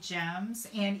gold gems,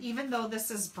 and even though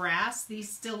this is brass, these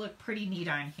still look pretty neat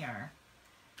on here.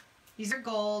 These are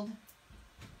gold.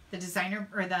 The designer,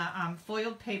 or the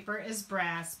foiled paper is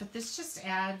brass, but this just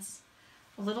adds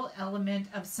a little element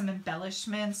of some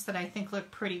embellishments that I think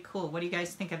look pretty cool. What do you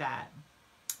guys think of that?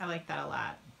 I like that a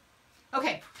lot.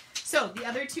 Okay, so the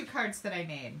other 2 cards that I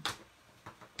made.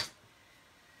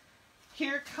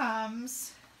 Here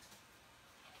comes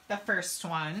the first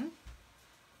one.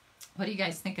 What do you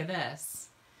guys think of this?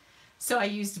 So I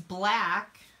used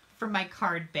black for my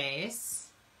card base.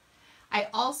 I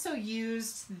also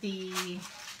used the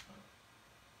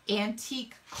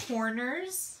antique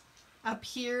corners up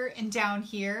here and down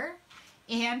here,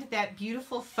 and that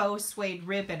beautiful faux suede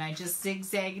ribbon. I just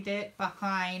zigzagged it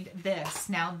behind this.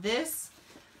 Now this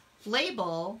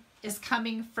label is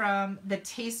coming from the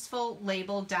Tasteful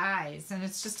Label dies, and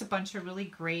it's just a bunch of really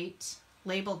great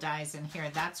label dies in here.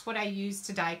 That's what I used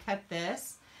to die cut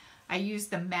this. I used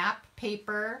the map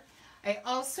paper. I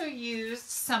also used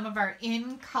some of our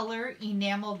in-color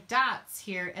enamel dots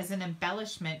here as an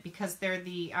embellishment because they're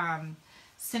the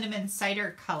cinnamon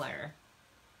cider color.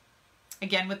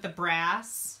 Again, with the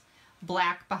brass,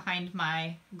 black behind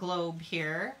my globe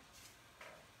here.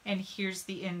 And here's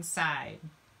the inside.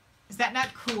 Is that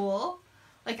not cool?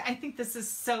 Like, I think this is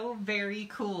so very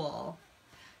cool.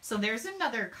 So there's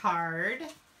another card.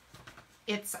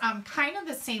 It's kind of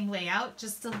the same layout,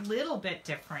 just a little bit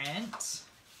different.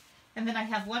 And then I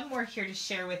have one more here to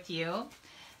share with you.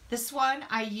 This one,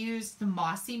 I used the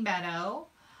Mossy Meadow.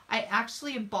 I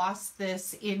actually embossed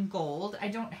this in gold. I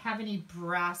don't have any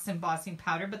brass embossing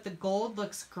powder, but the gold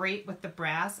looks great with the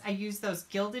brass. I used those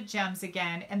gilded gems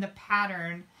again and the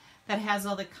pattern that has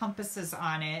all the compasses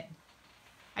on it.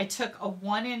 I took a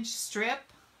 1-inch strip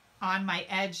on my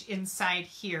edge inside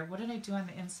here. What did I do on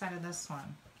the inside of this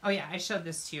one? Oh yeah, I showed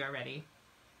this to you already.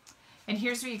 And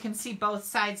here's where you can see both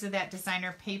sides of that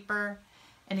designer paper.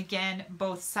 And again,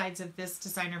 both sides of this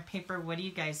designer paper. What do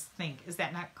you guys think? Is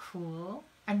that not cool?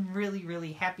 I'm really,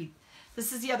 really happy.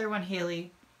 This is the other one,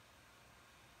 Haley.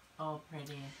 Oh,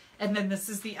 pretty. And then this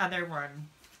is the other one.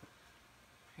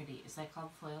 Pretty. Is that called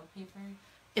foil paper?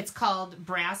 It's called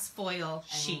brass foil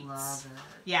sheets. I love it.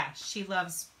 Yeah, she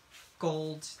loves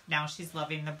gold. Now she's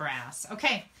loving the brass.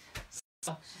 Okay.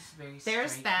 So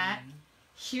there's that.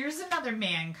 Here's another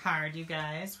man card, you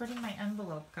guys. Where did my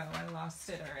envelope go? I lost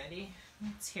it already.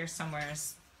 It's here somewhere.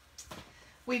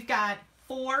 We've got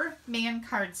 4 man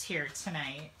cards here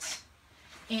tonight.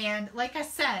 And like I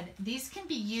said, these can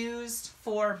be used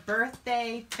for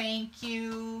birthday, thank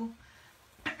you,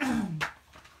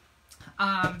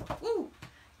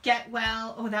 get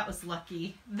well. Oh, that was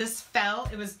lucky. This fell.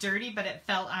 It was dirty, but it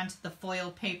fell onto the foil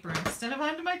paper instead of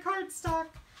onto my cardstock.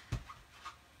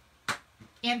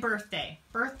 And birthday.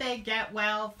 Birthday, get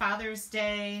well, Father's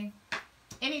Day,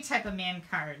 any type of man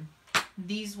card.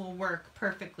 These will work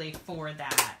perfectly for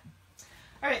that.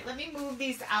 All right, let me move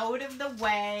these out of the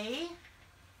way.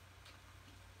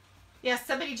 Yeah,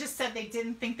 somebody just said they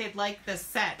didn't think they'd like this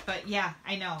set, but yeah,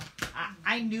 I know.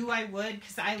 I knew I would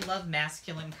because I love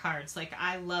masculine cards. Like,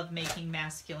 I love making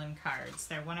masculine cards.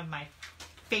 They're one of my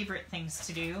favorite things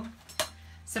to do.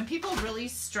 Some people really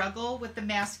struggle with the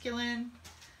masculine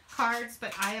cards,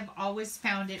 but I have always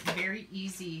found it very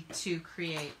easy to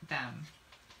create them.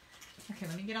 Okay,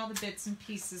 let me get all the bits and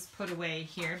pieces put away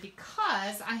here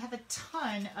because I have a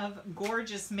ton of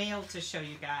gorgeous mail to show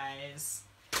you guys.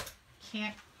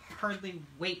 Can't hardly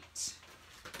wait.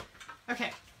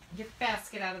 Okay, get the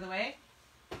basket out of the way.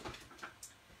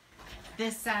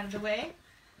 This out of the way.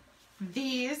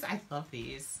 These, I love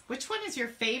these. Which one is your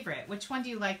favorite? Which one do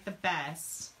you like the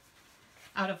best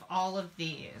out of all of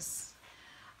these?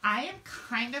 I am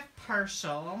kind of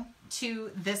partial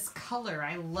to this color.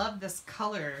 I love this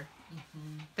color.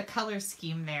 The color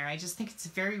scheme there. I just think it's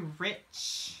very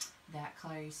rich. That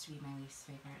color used to be my least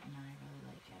favorite, and now I really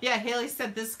like it. Yeah, Haley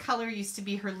said this color used to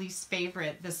be her least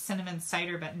favorite, the cinnamon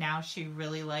cider, but now she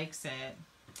really likes it.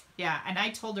 Yeah, and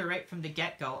I told her right from the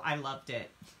get-go I loved it.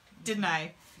 Didn't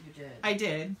I? You did. I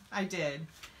did. I did.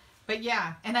 But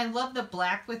yeah, and I love the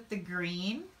black with the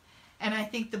green, and I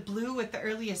think the blue with the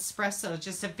early espresso,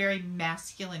 just a very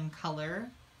masculine color.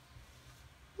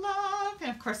 Love! And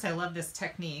of course I love this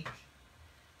technique.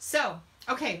 So,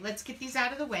 okay, let's get these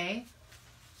out of the way.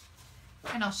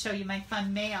 And I'll show you my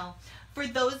fun mail. For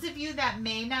those of you that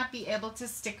may not be able to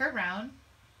stick around,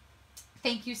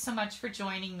 thank you so much for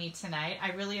joining me tonight.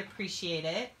 I really appreciate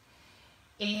it.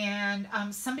 And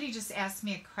somebody just asked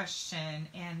me a question,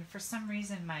 and for some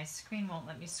reason my screen won't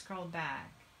let me scroll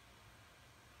back.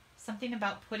 Something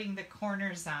about putting the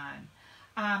corners on.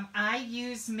 I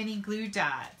use mini glue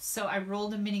dots. So I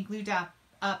rolled a mini glue dot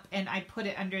up and I put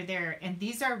it under there, and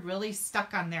these are really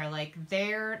stuck on there, like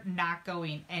they're not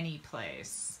going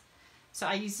anyplace. So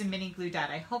I used a mini glue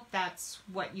dot. I hope that's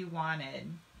what you wanted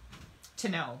to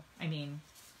know. I mean,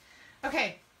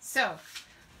 okay, so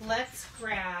let's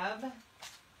grab,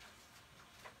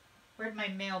 where'd my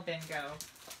mail bin go?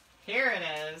 Here it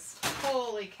is.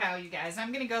 Holy cow, you guys.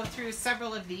 I'm going to go through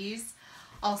several of these.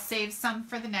 I'll save some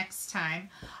for the next time.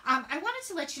 I wanted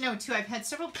to let you know, too, I've had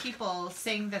several people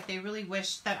saying that they really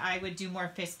wish that I would do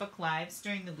more Facebook Lives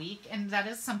during the week, and that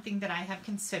is something that I have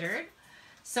considered.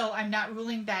 So I'm not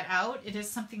ruling that out. It is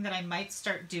something that I might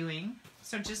start doing,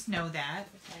 so just know that.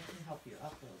 I can help you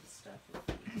upload stuff.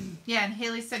 Yeah, and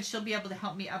Haley said she'll be able to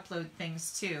help me upload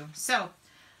things, too. So,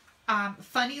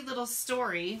 funny little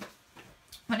story.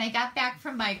 When I got back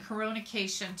from my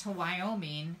Coronacation to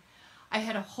Wyoming, I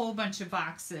had a whole bunch of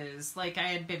boxes. Like, I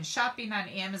had been shopping on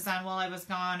Amazon while I was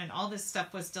gone, and all this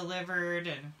stuff was delivered,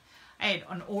 and I had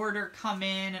an order come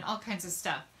in, and all kinds of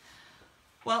stuff.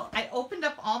 Well, I opened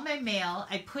up all my mail.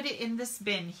 I put it in this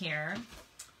bin here.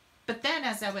 But then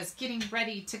as I was getting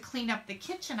ready to clean up the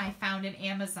kitchen, I found an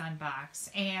Amazon box.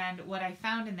 And what I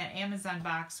found in that Amazon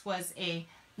box was a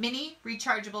mini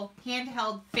rechargeable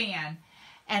handheld fan.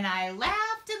 And I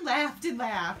laughed and laughed and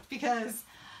laughed because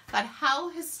I thought, how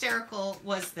hysterical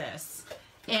was this?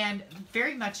 And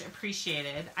very much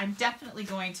appreciated. I'm definitely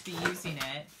going to be using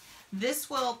it. This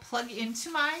will plug into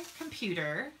my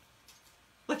computer.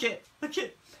 Look at.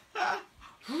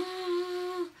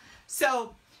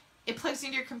 So it plugs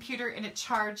into your computer and it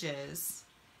charges.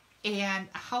 And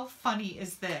how funny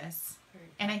is this?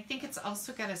 And I think it's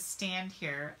also got a stand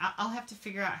here. I'll have to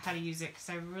figure out how to use it because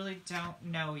I really don't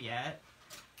know yet.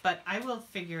 But I will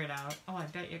figure it out. Oh, I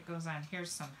bet it goes on here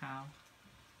somehow.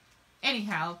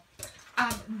 Anyhow,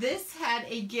 this had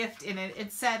a gift in it.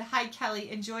 It said, "Hi,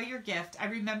 Kelly. Enjoy your gift. I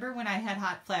remember when I had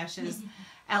hot flashes.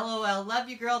 LOL. Love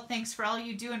you, girl. Thanks for all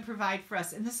you do and provide for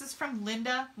us." And this is from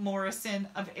Linda Morrison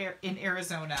in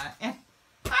Arizona. And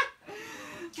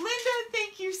Linda,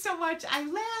 thank you so much. I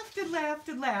laughed and laughed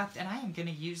and laughed. And I am going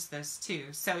to use this too.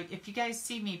 So if you guys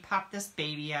see me pop this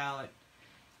baby out,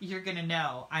 you're going to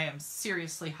know I am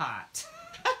seriously hot.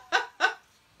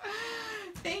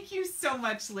 Thank you so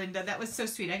much, Linda. That was so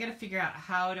sweet. I got to figure out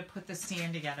how to put the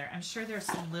stand together. I'm sure there's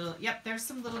some little, yep, there's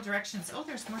some little directions. Oh,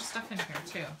 there's more stuff in here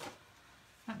too.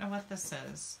 I don't know what this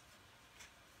is.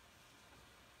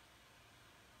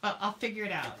 Well, I'll figure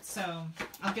it out. So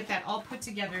I'll get that all put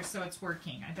together so it's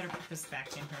working. I better put this back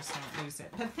in here so I don't lose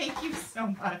it. But thank you so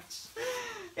much.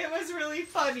 It was really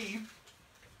funny.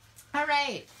 All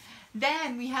right.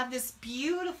 Then we have this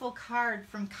beautiful card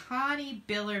from Connie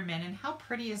Billerman. And how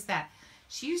pretty is that?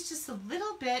 She used just a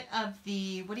little bit of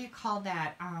the, what do you call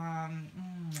that?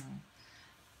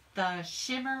 The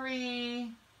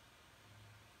shimmery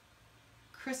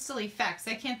crystal effects.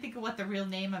 I can't think of what the real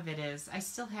name of it is. I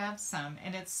still have some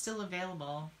and it's still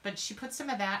available. But she put some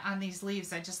of that on these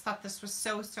leaves. I just thought this was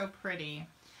so, so pretty.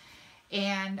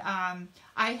 And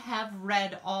I have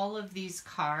read all of these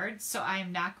cards, so I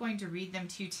am not going to read them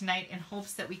to you tonight in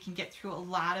hopes that we can get through a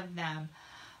lot of them.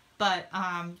 But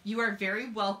you are very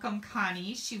welcome,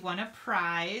 Connie. She won a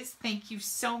prize. Thank you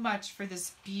so much for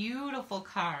this beautiful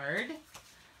card.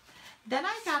 Then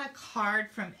I got a card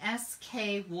from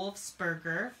S.K.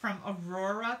 Wolfsberger from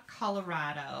Aurora,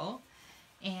 Colorado.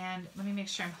 And let me make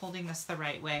sure I'm holding this the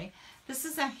right way. This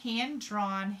is a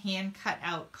hand-drawn,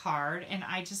 hand-cut-out card, and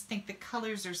I just think the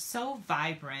colors are so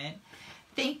vibrant.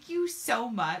 Thank you so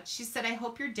much. She said, I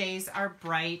hope your days are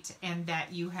bright and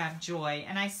that you have joy.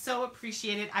 And I so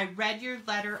appreciate it. I read your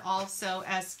letter also,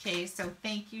 SK, so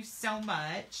thank you so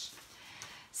much.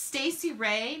 Stacy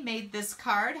Ray made this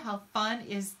card. How fun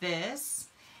is this?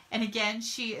 And again,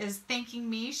 she is thanking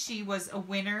me. She was a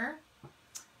winner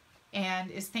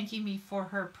and is thanking me for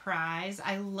her prize.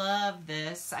 I love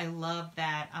this. I love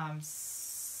that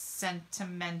sentimental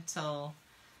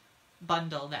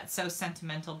bundle, that So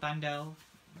Sentimental bundle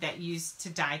that used to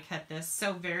die cut this.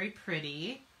 So very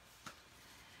pretty.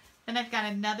 Then I've got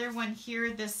another one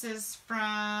here. This is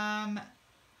from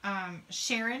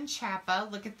Sharon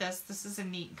Chappa. Look at this. This is a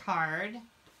neat card.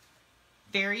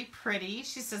 Very pretty.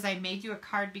 She says, I made you a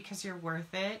card because you're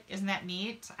worth it. Isn't that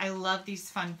neat? I love these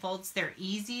fun folds. They're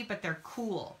easy, but they're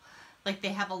cool. Like, they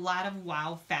have a lot of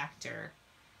wow factor.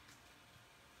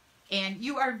 And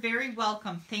you are very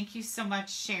welcome. Thank you so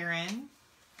much, Sharon.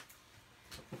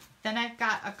 Then I've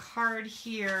got a card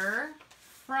here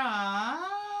from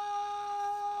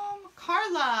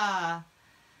Carla.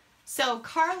 So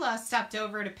Carla stopped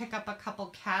over to pick up a couple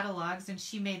catalogs and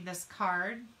she made this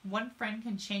card. One friend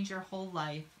can change your whole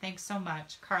life. Thanks so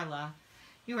much, Carla.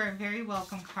 You are very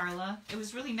welcome, Carla. It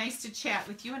was really nice to chat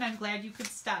with you and I'm glad you could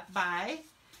stop by.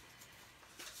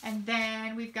 And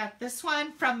then we've got this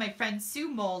one from my friend Sue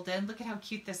Molden. Look at how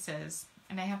cute this is.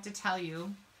 And I have to tell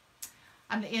you,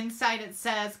 on the inside it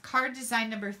says, card design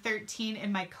number 13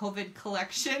 in my COVID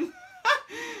collection.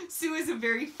 Sue is a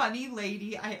very funny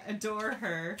lady. I adore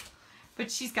her. But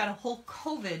she's got a whole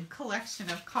COVID collection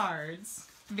of cards.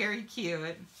 Very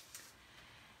cute.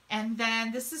 And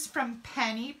then this is from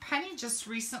Penny. Penny just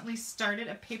recently started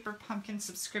a Paper Pumpkin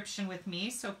subscription with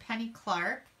me. So Penny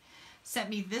Clark sent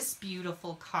me this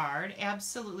beautiful card.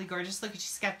 Absolutely gorgeous. Look,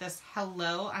 she's got this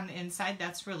hello on the inside.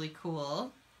 That's really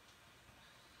cool.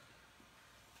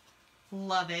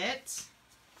 Love it.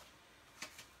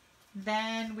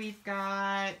 Then we've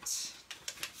got...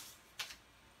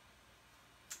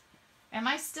 Am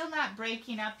I still not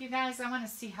breaking up, you guys? I want to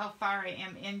see how far I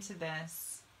am into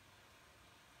this.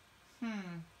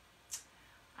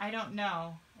 I don't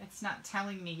know. It's not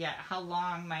telling me yet how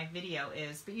long my video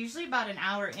is. But usually about an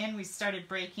hour in, we started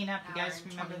breaking up. You guys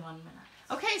remember? 21 minutes.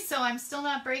 Okay, so I'm still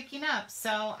not breaking up.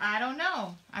 So I don't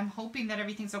know. I'm hoping that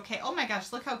everything's okay. Oh my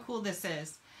gosh, look how cool this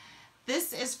is.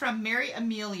 This is from Mary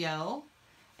Emilio.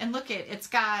 And look it's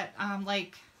got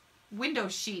like window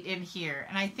sheet in here.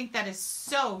 And I think that is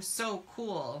so, so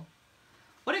cool.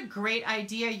 What a great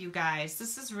idea, you guys.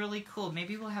 This is really cool.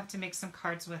 Maybe we'll have to make some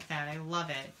cards with that. I love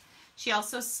it. She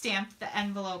also stamped the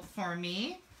envelope for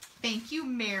me. Thank you,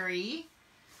 Mary.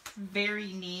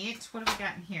 Very neat. What have we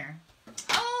got in here?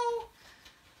 Oh,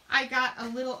 I got a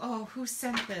little, oh, who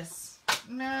sent this?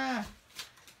 Nah,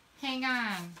 hang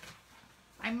on.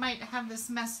 I might have this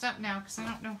messed up now because I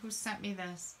don't know who sent me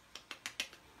this.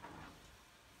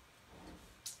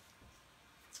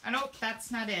 Oh, nope,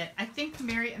 that's not it. I think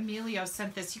Mary Emilio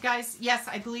sent this. You guys, yes,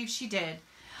 I believe she did.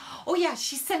 Oh, yeah,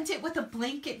 she sent it with a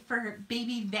blanket for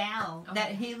baby Val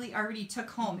that Haley already took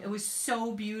home. It was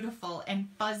so beautiful and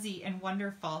fuzzy and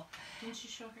wonderful. Didn't you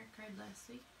show her card last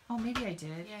week? Oh, maybe I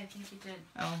did. Yeah, I think you did.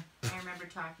 Oh. I remember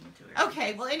talking to her.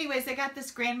 Okay, well, anyways, I got this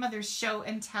Grandmother's Show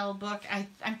and Tell book.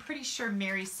 I'm pretty sure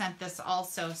Mary sent this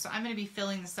also, so I'm going to be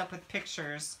filling this up with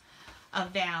pictures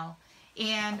of Val.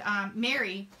 And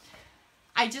Mary...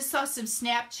 I just saw some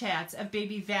Snapchats of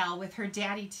baby Val with her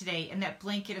daddy today, and that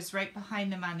blanket is right behind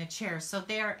them on the chair. So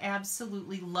they are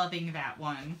absolutely loving that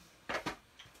one.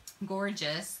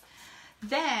 Gorgeous.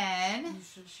 Then... You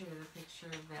should share the picture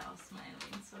of Val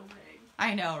smiling so big.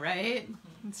 I know, right?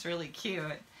 Mm-hmm. It's really cute.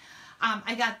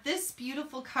 I got this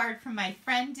beautiful card from my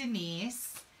friend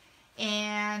Denise,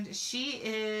 and she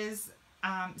is...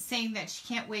 saying that she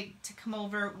can't wait to come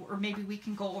over, or maybe we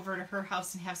can go over to her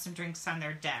house and have some drinks on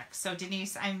their deck. So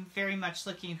Denise, I'm very much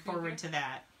looking forward to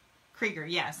that. Krieger,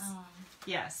 yes.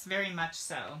 Yes, very much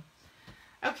so.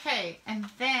 Okay, and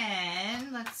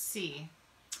then, let's see.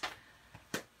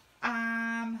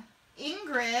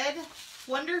 Ingrid,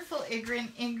 wonderful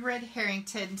Ingrid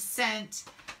Harrington sent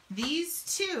these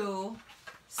two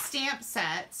stamp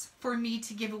sets for me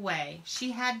to give away.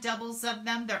 She had doubles of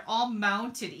them. They're all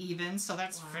mounted even, so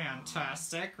that's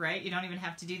fantastic, right? You don't even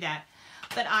have to do that.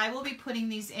 But I will be putting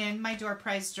these in my door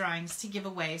prize drawings to give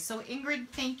away. So Ingrid,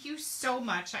 thank you so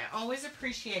much. I always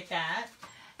appreciate that.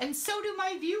 And so do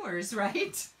my viewers,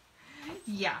 right?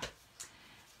 Yeah.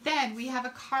 Then we have a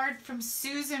card from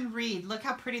Susan Reed. Look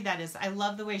how pretty that is. I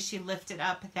love the way she lifted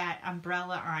up that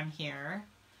umbrella on here.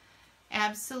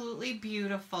 Absolutely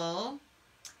beautiful.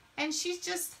 And she's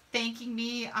just thanking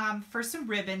me for some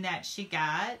ribbon that she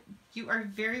got. You are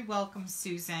very welcome,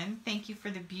 Susan. Thank you for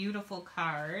the beautiful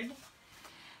card.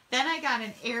 Then I got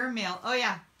an airmail. Oh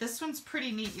yeah, this one's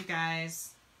pretty neat, you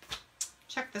guys.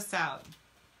 Check this out.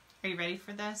 Are you ready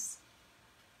for this?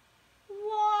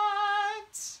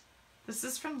 What? This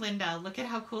is from Linda. Look at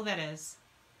how cool that is.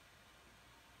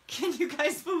 Can you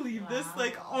guys believe this?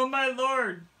 Like, oh my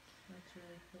Lord. That's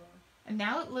really cool. And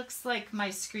now it looks like my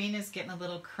screen is getting a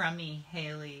little crummy,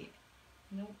 Haley.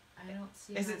 Nope, I don't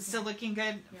see it. Is it still looking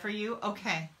good for you?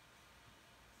 Okay.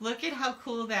 Look at how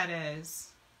cool that is.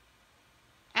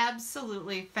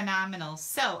 Absolutely phenomenal.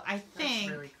 So I think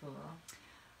that's really cool.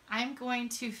 I'm going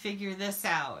to figure this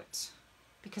out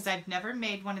because I've never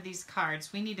made one of these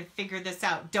cards. We need to figure this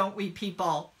out, don't we,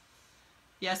 people?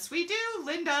 Yes, we do,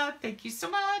 Linda. Thank you so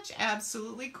much.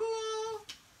 Absolutely cool.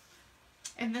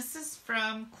 And this is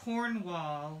from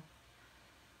Cornwall.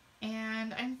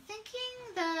 And I'm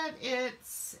thinking that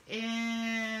it's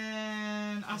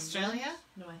in Australia.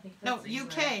 No, I think that's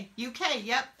UK. UK,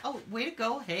 yep. Oh, way to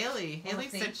go, Haley. Haley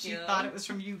said she thought it was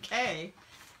from UK.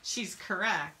 She's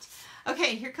correct.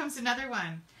 Okay, here comes another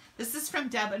one. This is from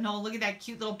Deb and Noel. Look at that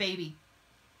cute little baby.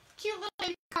 Cute little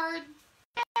baby card.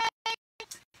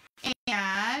 Yay.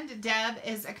 And Deb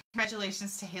is a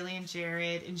congratulations to Haley and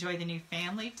Jared. Enjoy the new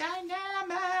family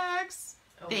dynamics.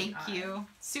 Oh, thank you.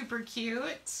 Super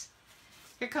cute.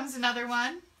 Here comes another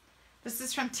one. This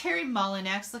is from Terry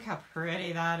Mullinex. Look how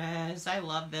pretty that is. I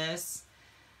love this.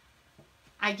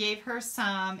 I gave her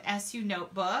some SU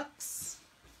notebooks.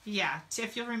 Yeah,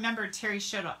 if you'll remember, Terry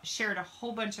shared a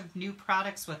whole bunch of new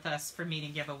products with us for me to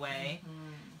give away.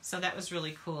 So that was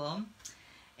really cool.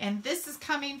 And this is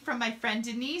coming from my friend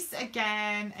Denise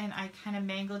again. And I kind of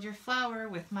mangled your flower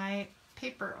with my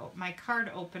my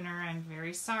card opener. I'm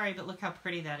very sorry, but look how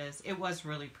pretty that is. It was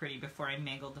really pretty before I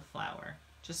mangled the flower.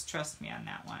 Just trust me on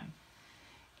that one.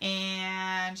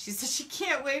 And she says she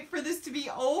can't wait for this to be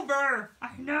over. I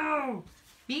know.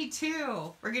 Me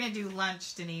too. We're going to do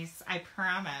lunch, Denise. I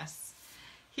promise.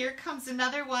 Here comes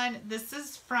another one. This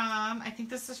is from, I think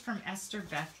this is from Esther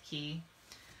Bethke.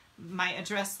 My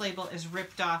address label is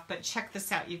ripped off, but check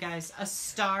this out, you guys. A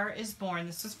Star is Born.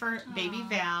 This is for baby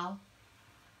Val.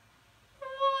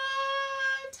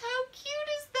 What? How cute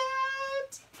is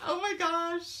that? Oh my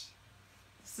gosh.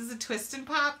 This is a Twist and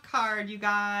Pop card, you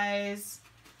guys.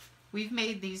 We've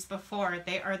made these before.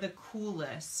 They are the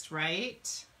coolest,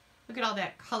 right? Look at all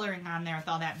that coloring on there with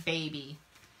all that baby.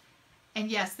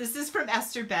 And yes, this is from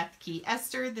Esther Bethke.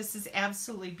 Esther, this is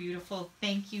absolutely beautiful.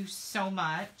 Thank you so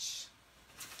much.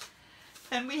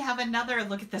 Then we have another,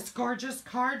 look at this gorgeous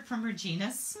card from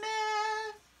Regina Smith.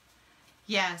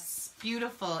 Yes,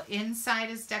 beautiful. Inside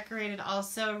is decorated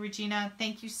also. Regina,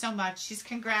 thank you so much. She's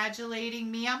congratulating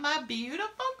me on my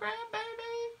beautiful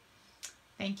grandbaby.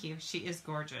 Thank you. She is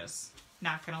gorgeous.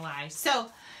 Not gonna lie. So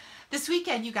this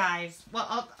weekend, you guys,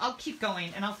 well, I'll keep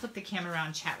going and I'll flip the camera around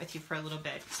and chat with you for a little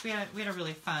bit because we had a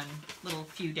really fun little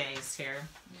few days here.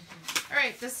 All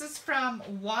right, this is from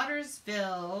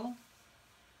Watersville.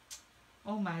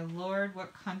 Oh my Lord,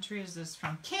 what country is this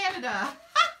from? Canada.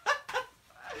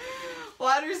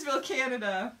 Watersville,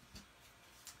 Canada.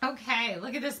 Okay,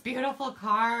 look at this beautiful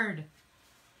card.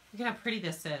 Look at how pretty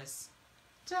this is.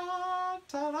 Da,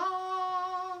 da,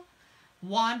 da.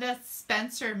 Wanda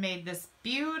Spencer made this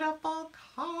beautiful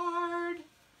card.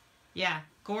 Yeah,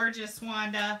 gorgeous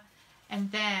Wanda.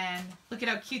 And then, look at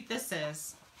how cute this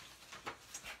is.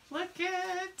 Look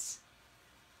at.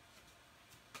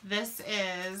 This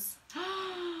is.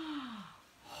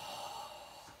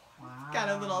 Wow. Got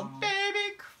a little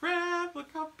baby crib. Look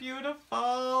how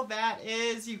beautiful that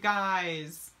is, you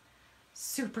guys.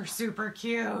 Super, super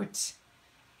cute.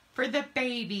 For the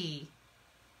baby.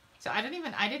 So I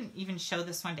didn't even show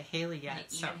this one to Haley yet.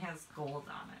 It even has gold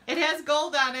on it. It has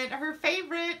gold on it. Her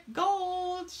favorite,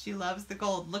 gold. She loves the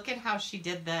gold. Look at how she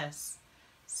did this.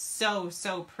 So,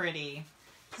 so pretty.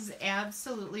 This is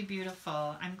absolutely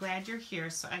beautiful. I'm glad you're here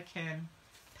so I can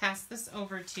pass this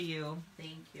over to you.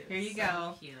 Thank you. Here you so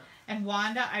go. Cute. And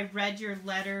Wanda, I read your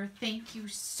letter. Thank you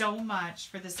so much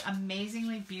for this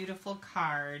amazingly beautiful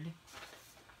card.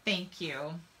 Thank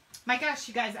you. My gosh,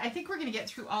 you guys, I think we're going to get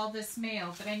through all this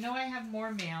mail, but I know I have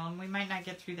more mail, and we might not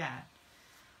get through that.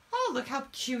 Oh, look how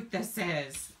cute this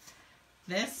is.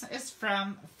 This is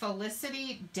from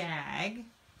Felicity Dag.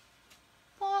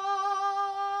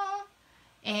 Aww.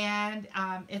 And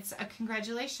it's a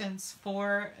congratulations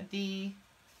for the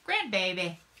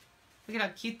grandbaby. Look at how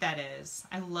cute that is.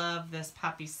 I love this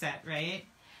poppy set, right?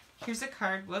 Here's a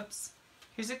card. Whoops.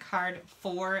 Here's a card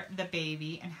for the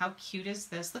baby. And how cute is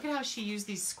this? Look at how she used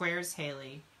these squares,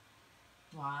 Haley.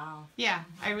 Wow. Yeah,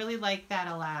 I really like that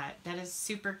a lot. That is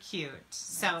super cute.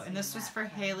 So, and this was for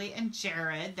Haley and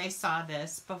Jared. They saw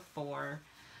this before.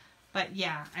 But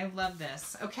yeah, I love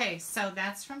this. Okay, so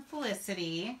that's from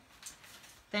Felicity.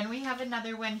 Then we have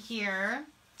another one here.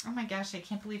 Oh my gosh, I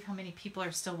can't believe how many people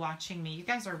are still watching me. You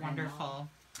guys are wonderful.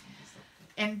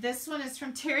 And this one is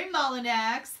from Terry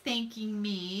Mullinax, thanking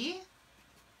me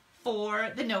for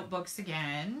the notebooks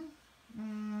again.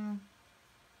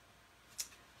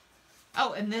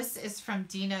 Oh, and this is from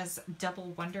Dina's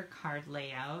Double Wonder card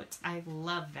layout. I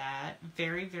love that.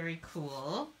 Very, very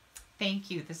cool. Thank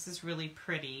you. This is really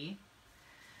pretty.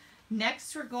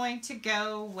 Next, we're going to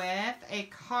go with a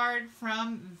card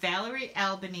from Valerie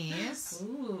Albanese.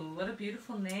 Ooh, what a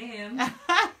beautiful name.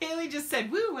 Haley just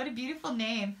said, woo, what a beautiful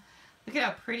name. Look at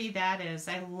how pretty that is.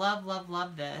 I love, love,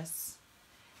 love this.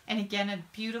 And again, a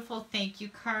beautiful thank you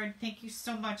card. Thank you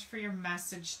so much for your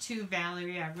message to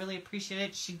Valerie. I really appreciate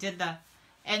it. She did the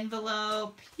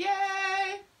envelope. Yay!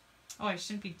 Oh, I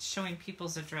shouldn't be showing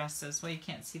people's addresses. Well, you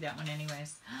can't see that one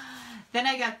anyways. Then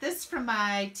I got this from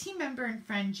my team member and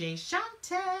friend, Jay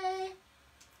Shante.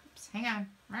 Oops, hang on.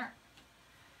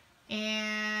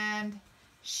 And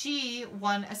she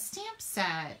won a stamp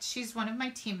set. She's one of my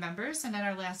team members, and at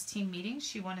our last team meeting,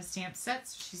 she won a stamp set.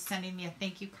 So she's sending me a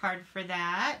thank you card for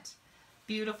that.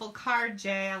 Beautiful card,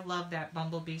 Jay. I love that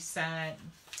bumblebee set.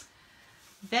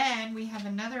 Then we have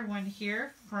another one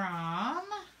here from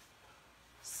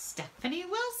Stephanie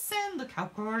Wilson. Look how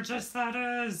gorgeous that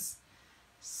is.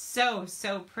 So,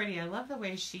 so pretty. I love the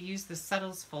way she used the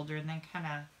subtles folder and then kind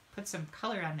of put some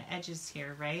color on the edges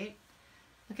here, right?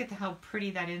 Look at how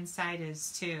pretty that inside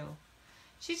is too.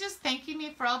 She's just thanking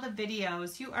me for all the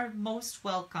videos. You are most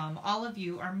welcome. All of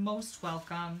you are most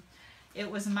welcome.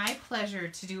 It was my pleasure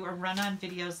to do a run on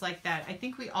videos like that. I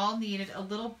think we all needed a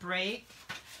little break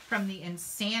from the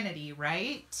insanity,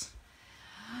 right?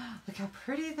 Look how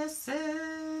pretty this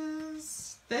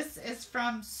is. This is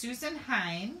from Susan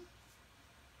Hine.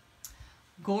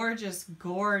 Gorgeous,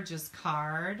 gorgeous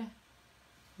card.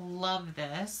 Love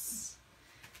this.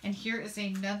 And here is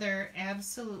another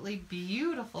absolutely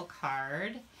beautiful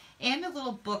card and a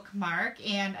little bookmark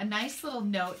and a nice little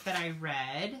note that I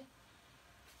read.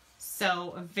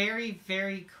 So very,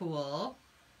 very cool.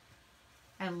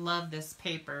 I love this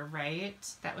paper, right?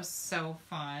 That was so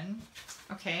fun.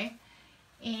 Okay.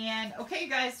 And okay,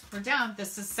 guys, we're down.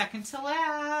 This is second to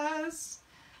last.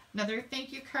 Another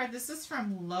thank you card. This is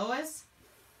from Lois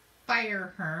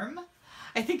Fireherm.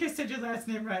 I think I said your last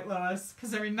name right, Lois,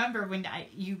 because I remember when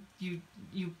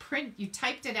you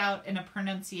typed it out in a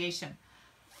pronunciation.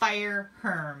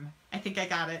 Fireherm. I think I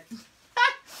got it.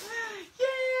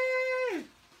 Yay!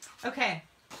 Okay.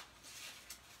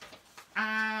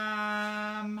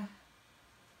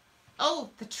 Oh,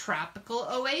 the Tropical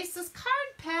Oasis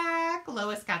card pack.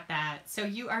 Lois got that. So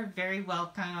you are very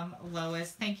welcome,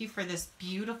 Lois. Thank you for this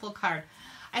beautiful card.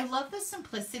 I love the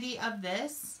simplicity of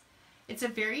this. It's a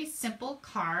very simple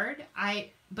card,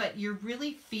 but you're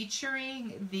really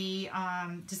featuring the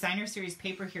designer series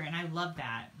paper here, and I love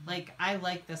that. Like, I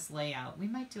like this layout. We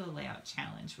might do a layout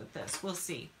challenge with this. We'll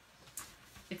see.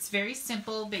 It's very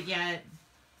simple, but yet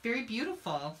very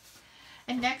beautiful.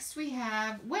 And next we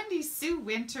have Wendy Sue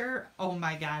Winter. Oh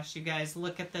my gosh, you guys,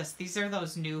 look at this. These are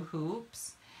those new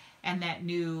hoops and that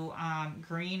new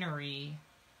greenery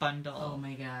bundle. Oh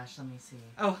my gosh, let me see.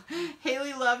 Oh,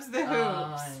 Haley loves the hoops.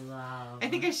 Oh, I love. I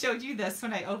think I showed you this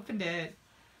when I opened it.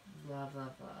 Love,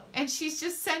 love, love. And she's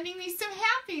just sending me some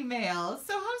happy mail.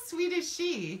 So how sweet is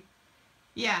she?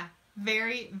 Yeah,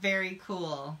 very, very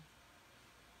cool.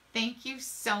 Thank you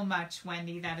so much,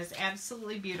 Wendy. That is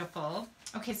absolutely beautiful.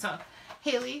 Okay, so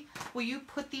Haley, will you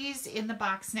put these in the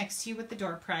box next to you with the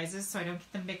door prizes so I don't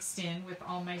get them mixed in with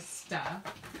all my stuff?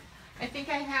 I think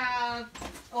I have,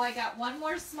 I got one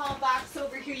more small box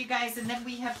over here, you guys, and then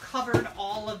we have covered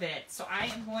all of it. So I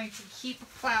am going to keep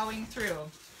plowing through.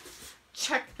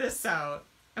 Check this out.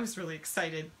 I was really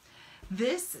excited.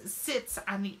 This sits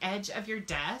on the edge of your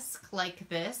desk like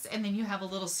this, and then you have a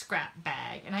little scrap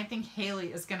bag. And I think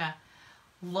Haley is going to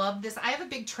love this. I have a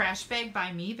big trash bag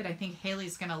by me, but I think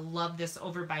Haley's going to love this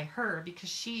over by her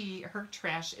because her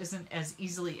trash isn't as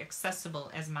easily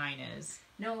accessible as mine is.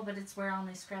 No, but it's where all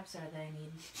my scraps are that I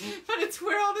need. But it's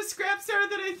where all the scraps are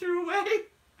that I threw away.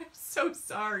 I'm so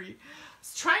sorry. I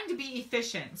was trying to be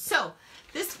efficient. So,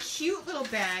 this cute little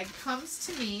bag comes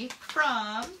to me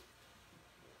from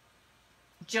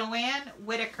Joanne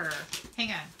Whitaker.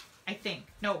 Hang on. I think.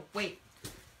 No, wait.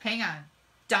 Hang on.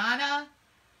 Donna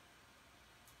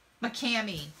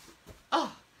McCamey.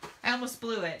 Oh, I almost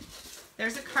blew it.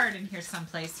 There's a card in here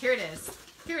someplace. Here it is.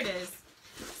 Here it is.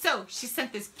 So, she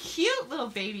sent this cute little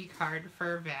baby card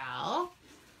for Val.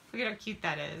 Look at how cute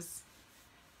that is.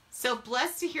 So,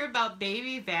 blessed to hear about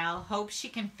baby Val. Hope she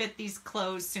can fit these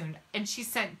clothes soon. And she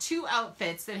sent 2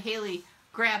 outfits that Haley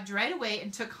grabbed right away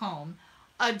and took home.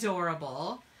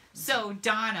 Adorable. So,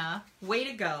 Donna, way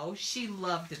to go. She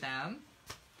loved them.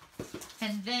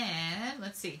 And then,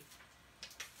 let's see.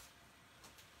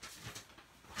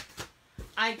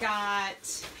 I got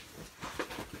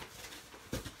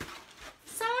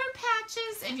Sour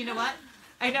Patches. And you know what?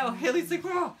 I know. Haley's like,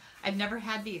 whoa. I've never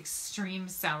had the extreme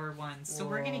sour ones. So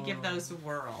we're going to give those a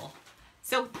whirl.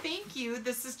 So thank you.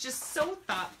 This is just so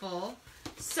thoughtful.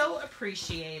 So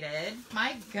appreciated.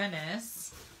 My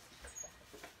goodness.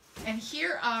 And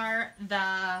here are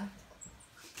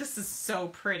this is so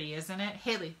pretty, isn't it?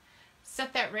 Haley,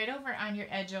 set that right over on your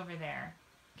edge over there.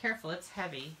 Careful, it's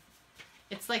heavy.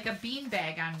 It's like a bean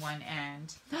bag on one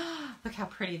end. Look how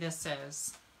pretty this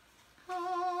is.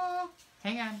 Oh,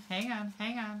 hang on, hang on,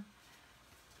 hang on.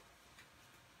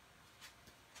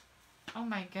 Oh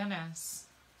my goodness.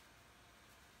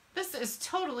 This is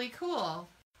totally cool.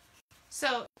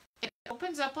 So it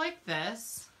opens up like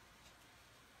this.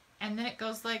 And then it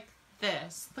goes like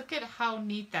this. Look at how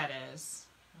neat that is.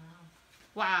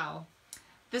 Wow.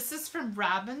 This is from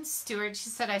Robin Stewart. She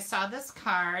said, I saw this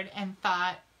card and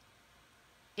thought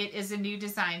it is a new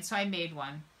design, so I made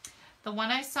one. The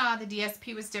one I saw, the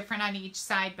DSP was different on each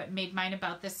side, but made mine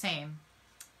about the same.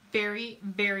 Very,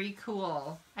 very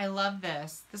cool. I love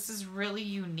this. This is really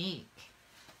unique.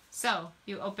 So,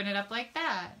 you open it up like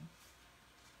that.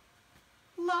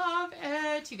 Love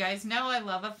it. You guys know I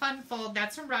love a fun fold.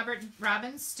 That's from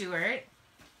Robin Stewart.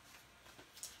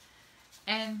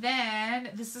 And then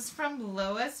this is from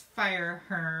Lois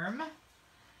Fireherm,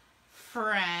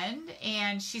 friend,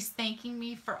 and she's thanking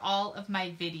me for all of my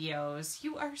videos.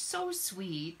 You are so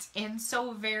sweet and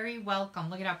so very welcome.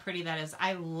 Look at how pretty that is.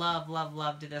 I love, love,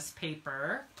 loved this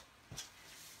paper.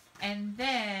 And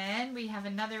then we have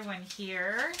another one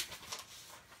here.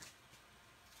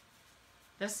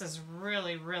 This is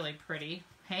really, really pretty.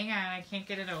 Hang on, I can't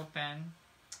get it open.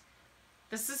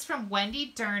 This is from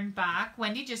Wendy Dernbach.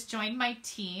 Wendy just joined my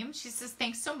team. She says,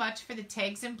 thanks so much for the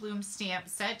Tags and Bloom stamp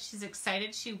set. She's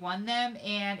excited she won them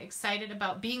and excited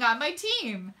about being on my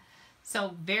team.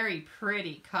 So, very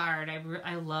pretty card.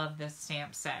 I love this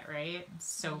stamp set, right? It's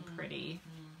so pretty.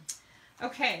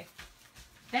 Okay.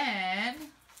 Then,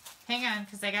 hang on,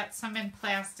 because I got some in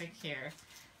plastic here.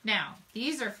 Now,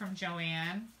 these are from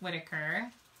Joanne Whitaker.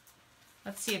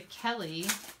 Let's see if Kelly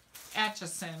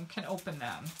Acheson can open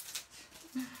them.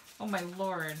 Oh my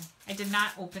Lord. I did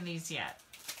not open these yet.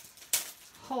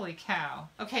 Holy cow.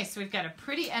 Okay, so we've got a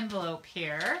pretty envelope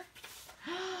here.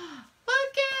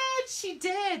 Look at, she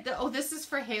did. Oh, this is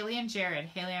for Haley and Jared.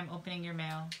 Haley, I'm opening your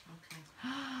mail. Okay.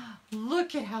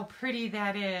 Look at how pretty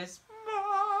that is.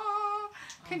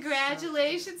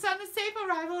 Congratulations on the safe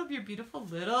arrival of your beautiful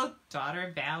little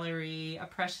daughter, Valerie. A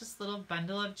precious little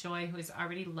bundle of joy who is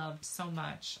already loved so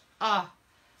much. Oh,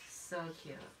 so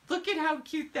cute. Look at how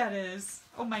cute that is.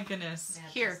 Oh my goodness.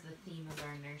 Matches here. The theme of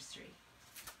our nursery.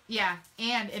 Yeah,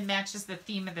 and it matches the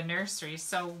theme of the nursery.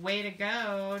 So way to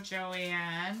go,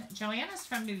 Joanne. Joanne is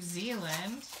from New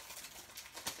Zealand.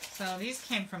 So these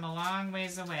came from a long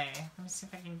ways away. Let me see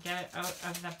if I can get it out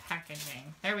of the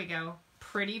packaging. There we go.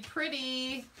 Pretty,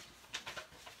 pretty.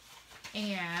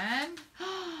 And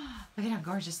look at how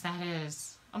gorgeous that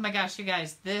is. Oh my gosh, you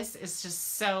guys, this is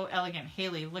just so elegant.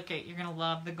 Haley, look at, you're going to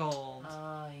love the gold.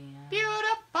 Oh, yeah.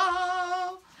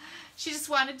 Beautiful. She just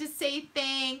wanted to say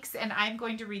thanks, and I'm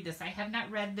going to read this. I have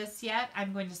not read this yet.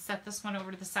 I'm going to set this one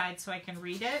over to the side so I can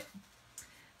read it.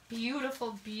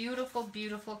 Beautiful, beautiful,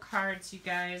 beautiful cards, you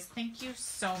guys. Thank you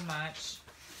so much.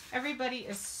 Everybody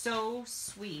is so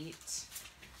sweet,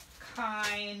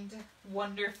 kind,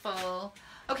 wonderful.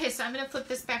 Okay, so I'm going to flip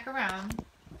this back around.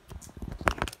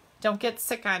 Don't get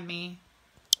sick on me.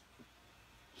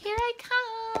 Here I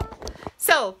come.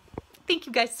 So, thank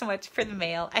you guys so much for the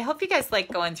mail. I hope you guys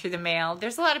like going through the mail.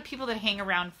 There's a lot of people that hang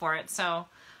around for it, so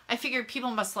I figured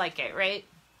people must like it, right?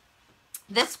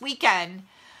 This weekend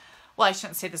well, I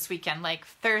shouldn't say this weekend, like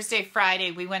Thursday,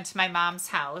 Friday, we went to my mom's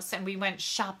house and we went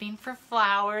shopping for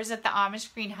flowers at the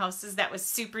Amish greenhouses. That was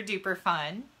super duper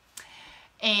fun.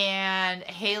 And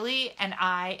Haley and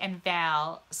I and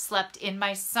Val slept in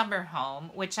my summer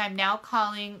home, which I'm now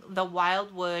calling the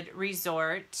Wildwood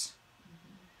Resort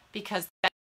because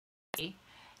that's,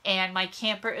 and my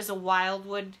camper is a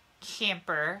Wildwood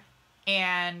camper,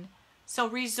 and so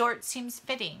resort seems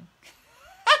fitting.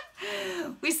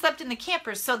 We slept in the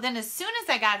camper. So then as soon as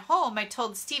I got home, I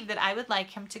told Steve that I would like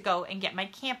him to go and get my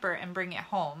camper and bring it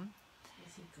home.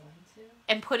 Is he going to?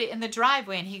 And put it in the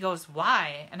driveway. And he goes,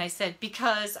 why? And I said,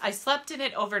 because I slept in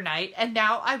it overnight and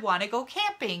now I want to go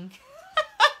camping.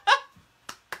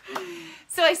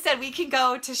 So I said, we can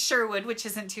go to Sherwood, which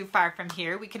isn't too far from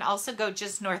here. We can also go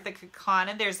just north of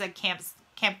Kaukauna. There's a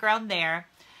campground there.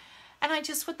 And I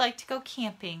just would like to go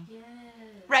camping. Yes.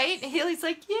 Right? Haley's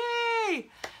like, yay!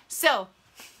 So,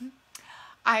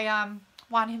 I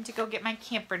want him to go get my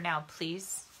camper now,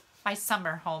 please. My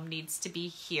summer home needs to be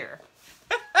here.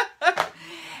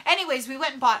 Anyways, we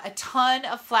went and bought a ton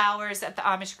of flowers at the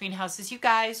Amish greenhouses. You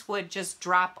guys would just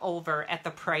drop over at the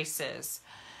prices.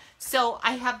 So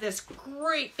I have this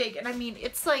great big, and I mean,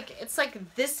 it's like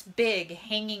this big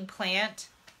hanging plant,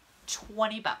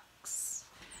 $20.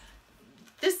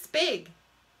 This big,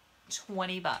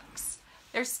 $20.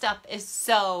 Their stuff is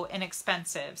so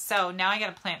inexpensive. So now I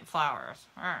got to plant flowers.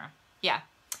 Yeah.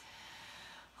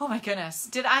 Oh my goodness.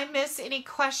 Did I miss any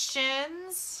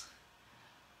questions?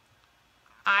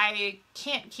 I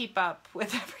can't keep up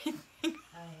with everything.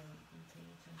 I haven't been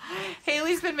paying attention.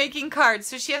 Haley's been making cards,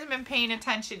 so she hasn't been paying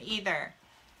attention either.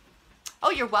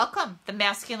 Oh, you're welcome. The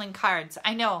masculine cards.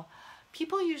 I know.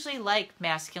 People usually like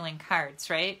masculine cards,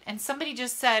 right? And somebody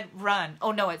just said run.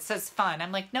 Oh no, it says fun.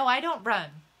 I'm like, no, I don't run.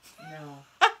 No.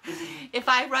 If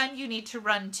I run, you need to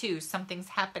run too. Something's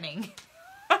happening.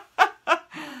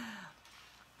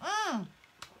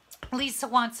 Lisa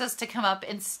wants us to come up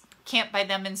and camp by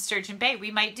them in Sturgeon Bay. We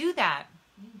might do that.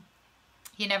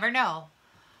 You never know.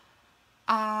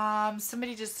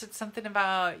 Somebody just said something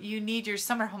about you need your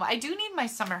summer home. I do need my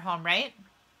summer home, right?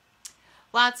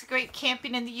 Lots of great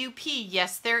camping in the UP.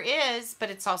 Yes, there is, but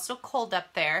it's also cold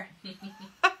up there.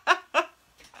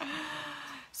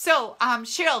 So,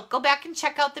 Cheryl, go back and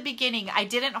check out the beginning. I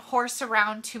didn't horse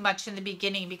around too much in the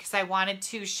beginning because I wanted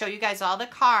to show you guys all the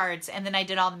cards, and then I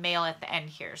did all the mail at the end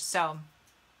here. So,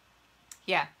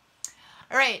 yeah.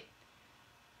 All right.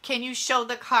 Can you show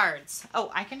the cards?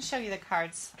 Oh, I can show you the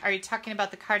cards. Are you talking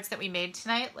about the cards that we made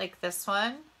tonight? Like this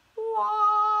one?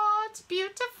 What?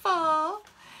 Beautiful.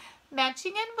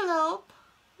 Matching envelope.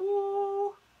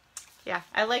 Ooh. Yeah,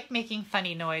 I like making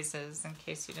funny noises, in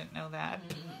case you didn't know that.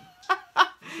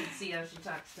 You should see how she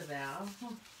talks to Val.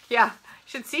 Yeah,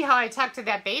 should see how I talk to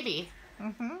that baby.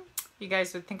 You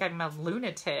guys would think I'm a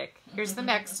lunatic. Here's the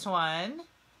next one.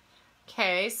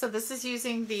 Okay, so this is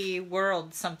using the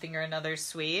World something or another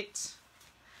suite.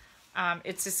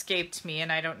 It's escaped me,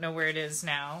 and I don't know where it is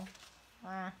now.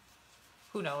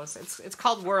 Who knows? It's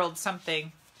called World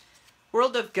something.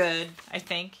 World of Good, I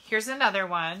think. Here's another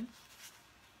one.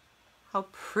 How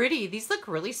pretty. These look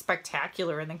really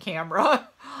spectacular in the camera.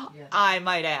 Yeah. I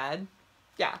might add.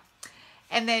 Yeah.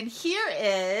 And then here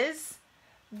is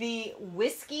the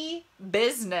Whiskey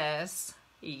Business.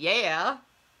 Yeah.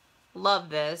 Love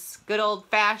this. Good old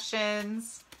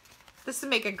fashions. This would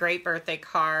make a great birthday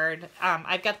card.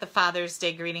 I've got the Father's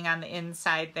Day greeting on the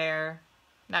inside there.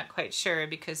 Not quite sure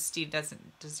because Steve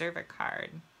doesn't deserve a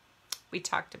card. We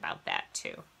talked about that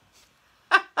too.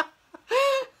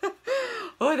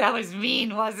 Oh, that was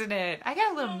mean, wasn't it? I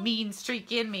got a little mean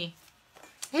streak in me.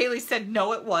 Haley said,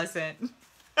 no, it wasn't.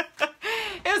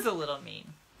 It was a little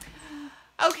mean.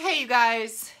 Okay, you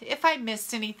guys, if I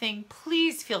missed anything,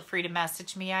 please feel free to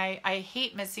message me. I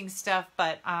hate missing stuff,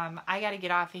 but I got to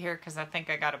get off of here because I think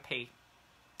I got to pay.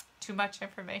 Too much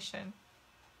information?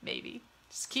 Maybe.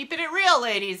 Just keeping it real,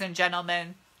 ladies and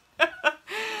gentlemen.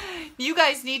 You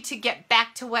guys need to get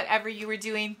back to whatever you were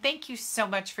doing. Thank you so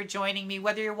much for joining me.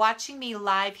 Whether you're watching me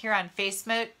live here on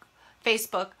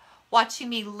Facebook, watching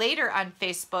me later on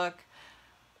Facebook,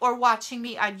 or watching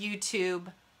me on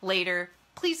YouTube later,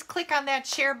 please click on that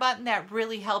share button. That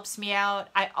really helps me out.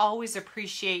 I always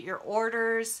appreciate your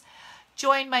orders.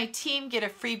 Join my team, get a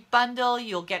free bundle.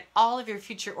 You'll get all of your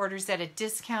future orders at a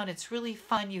discount. It's really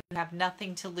fun. You have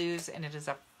nothing to lose, and it is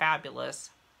a fabulous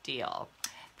deal.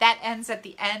 That ends at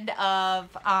the end of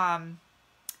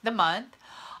the month.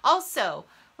 Also,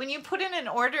 when you put in an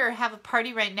order or have a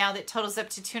party right now that totals up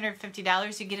to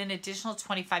 $250, you get an additional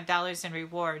 $25 in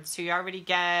rewards. So you already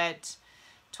get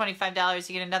 $25.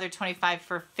 You get another $25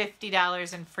 for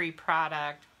 $50 in free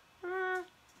product.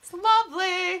 It's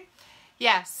lovely.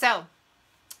 Yeah, so,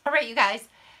 all right, you guys.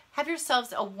 Have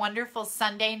yourselves a wonderful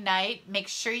Sunday night. Make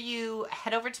sure you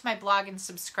head over to my blog and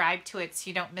subscribe to it so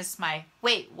you don't miss my,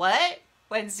 wait, what?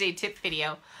 Wednesday tip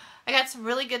video. I got some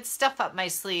really good stuff up my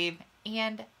sleeve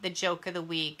and the joke of the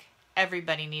week.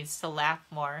 Everybody needs to laugh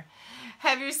more.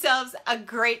 Have yourselves a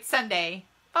great Sunday.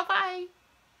 Bye-bye.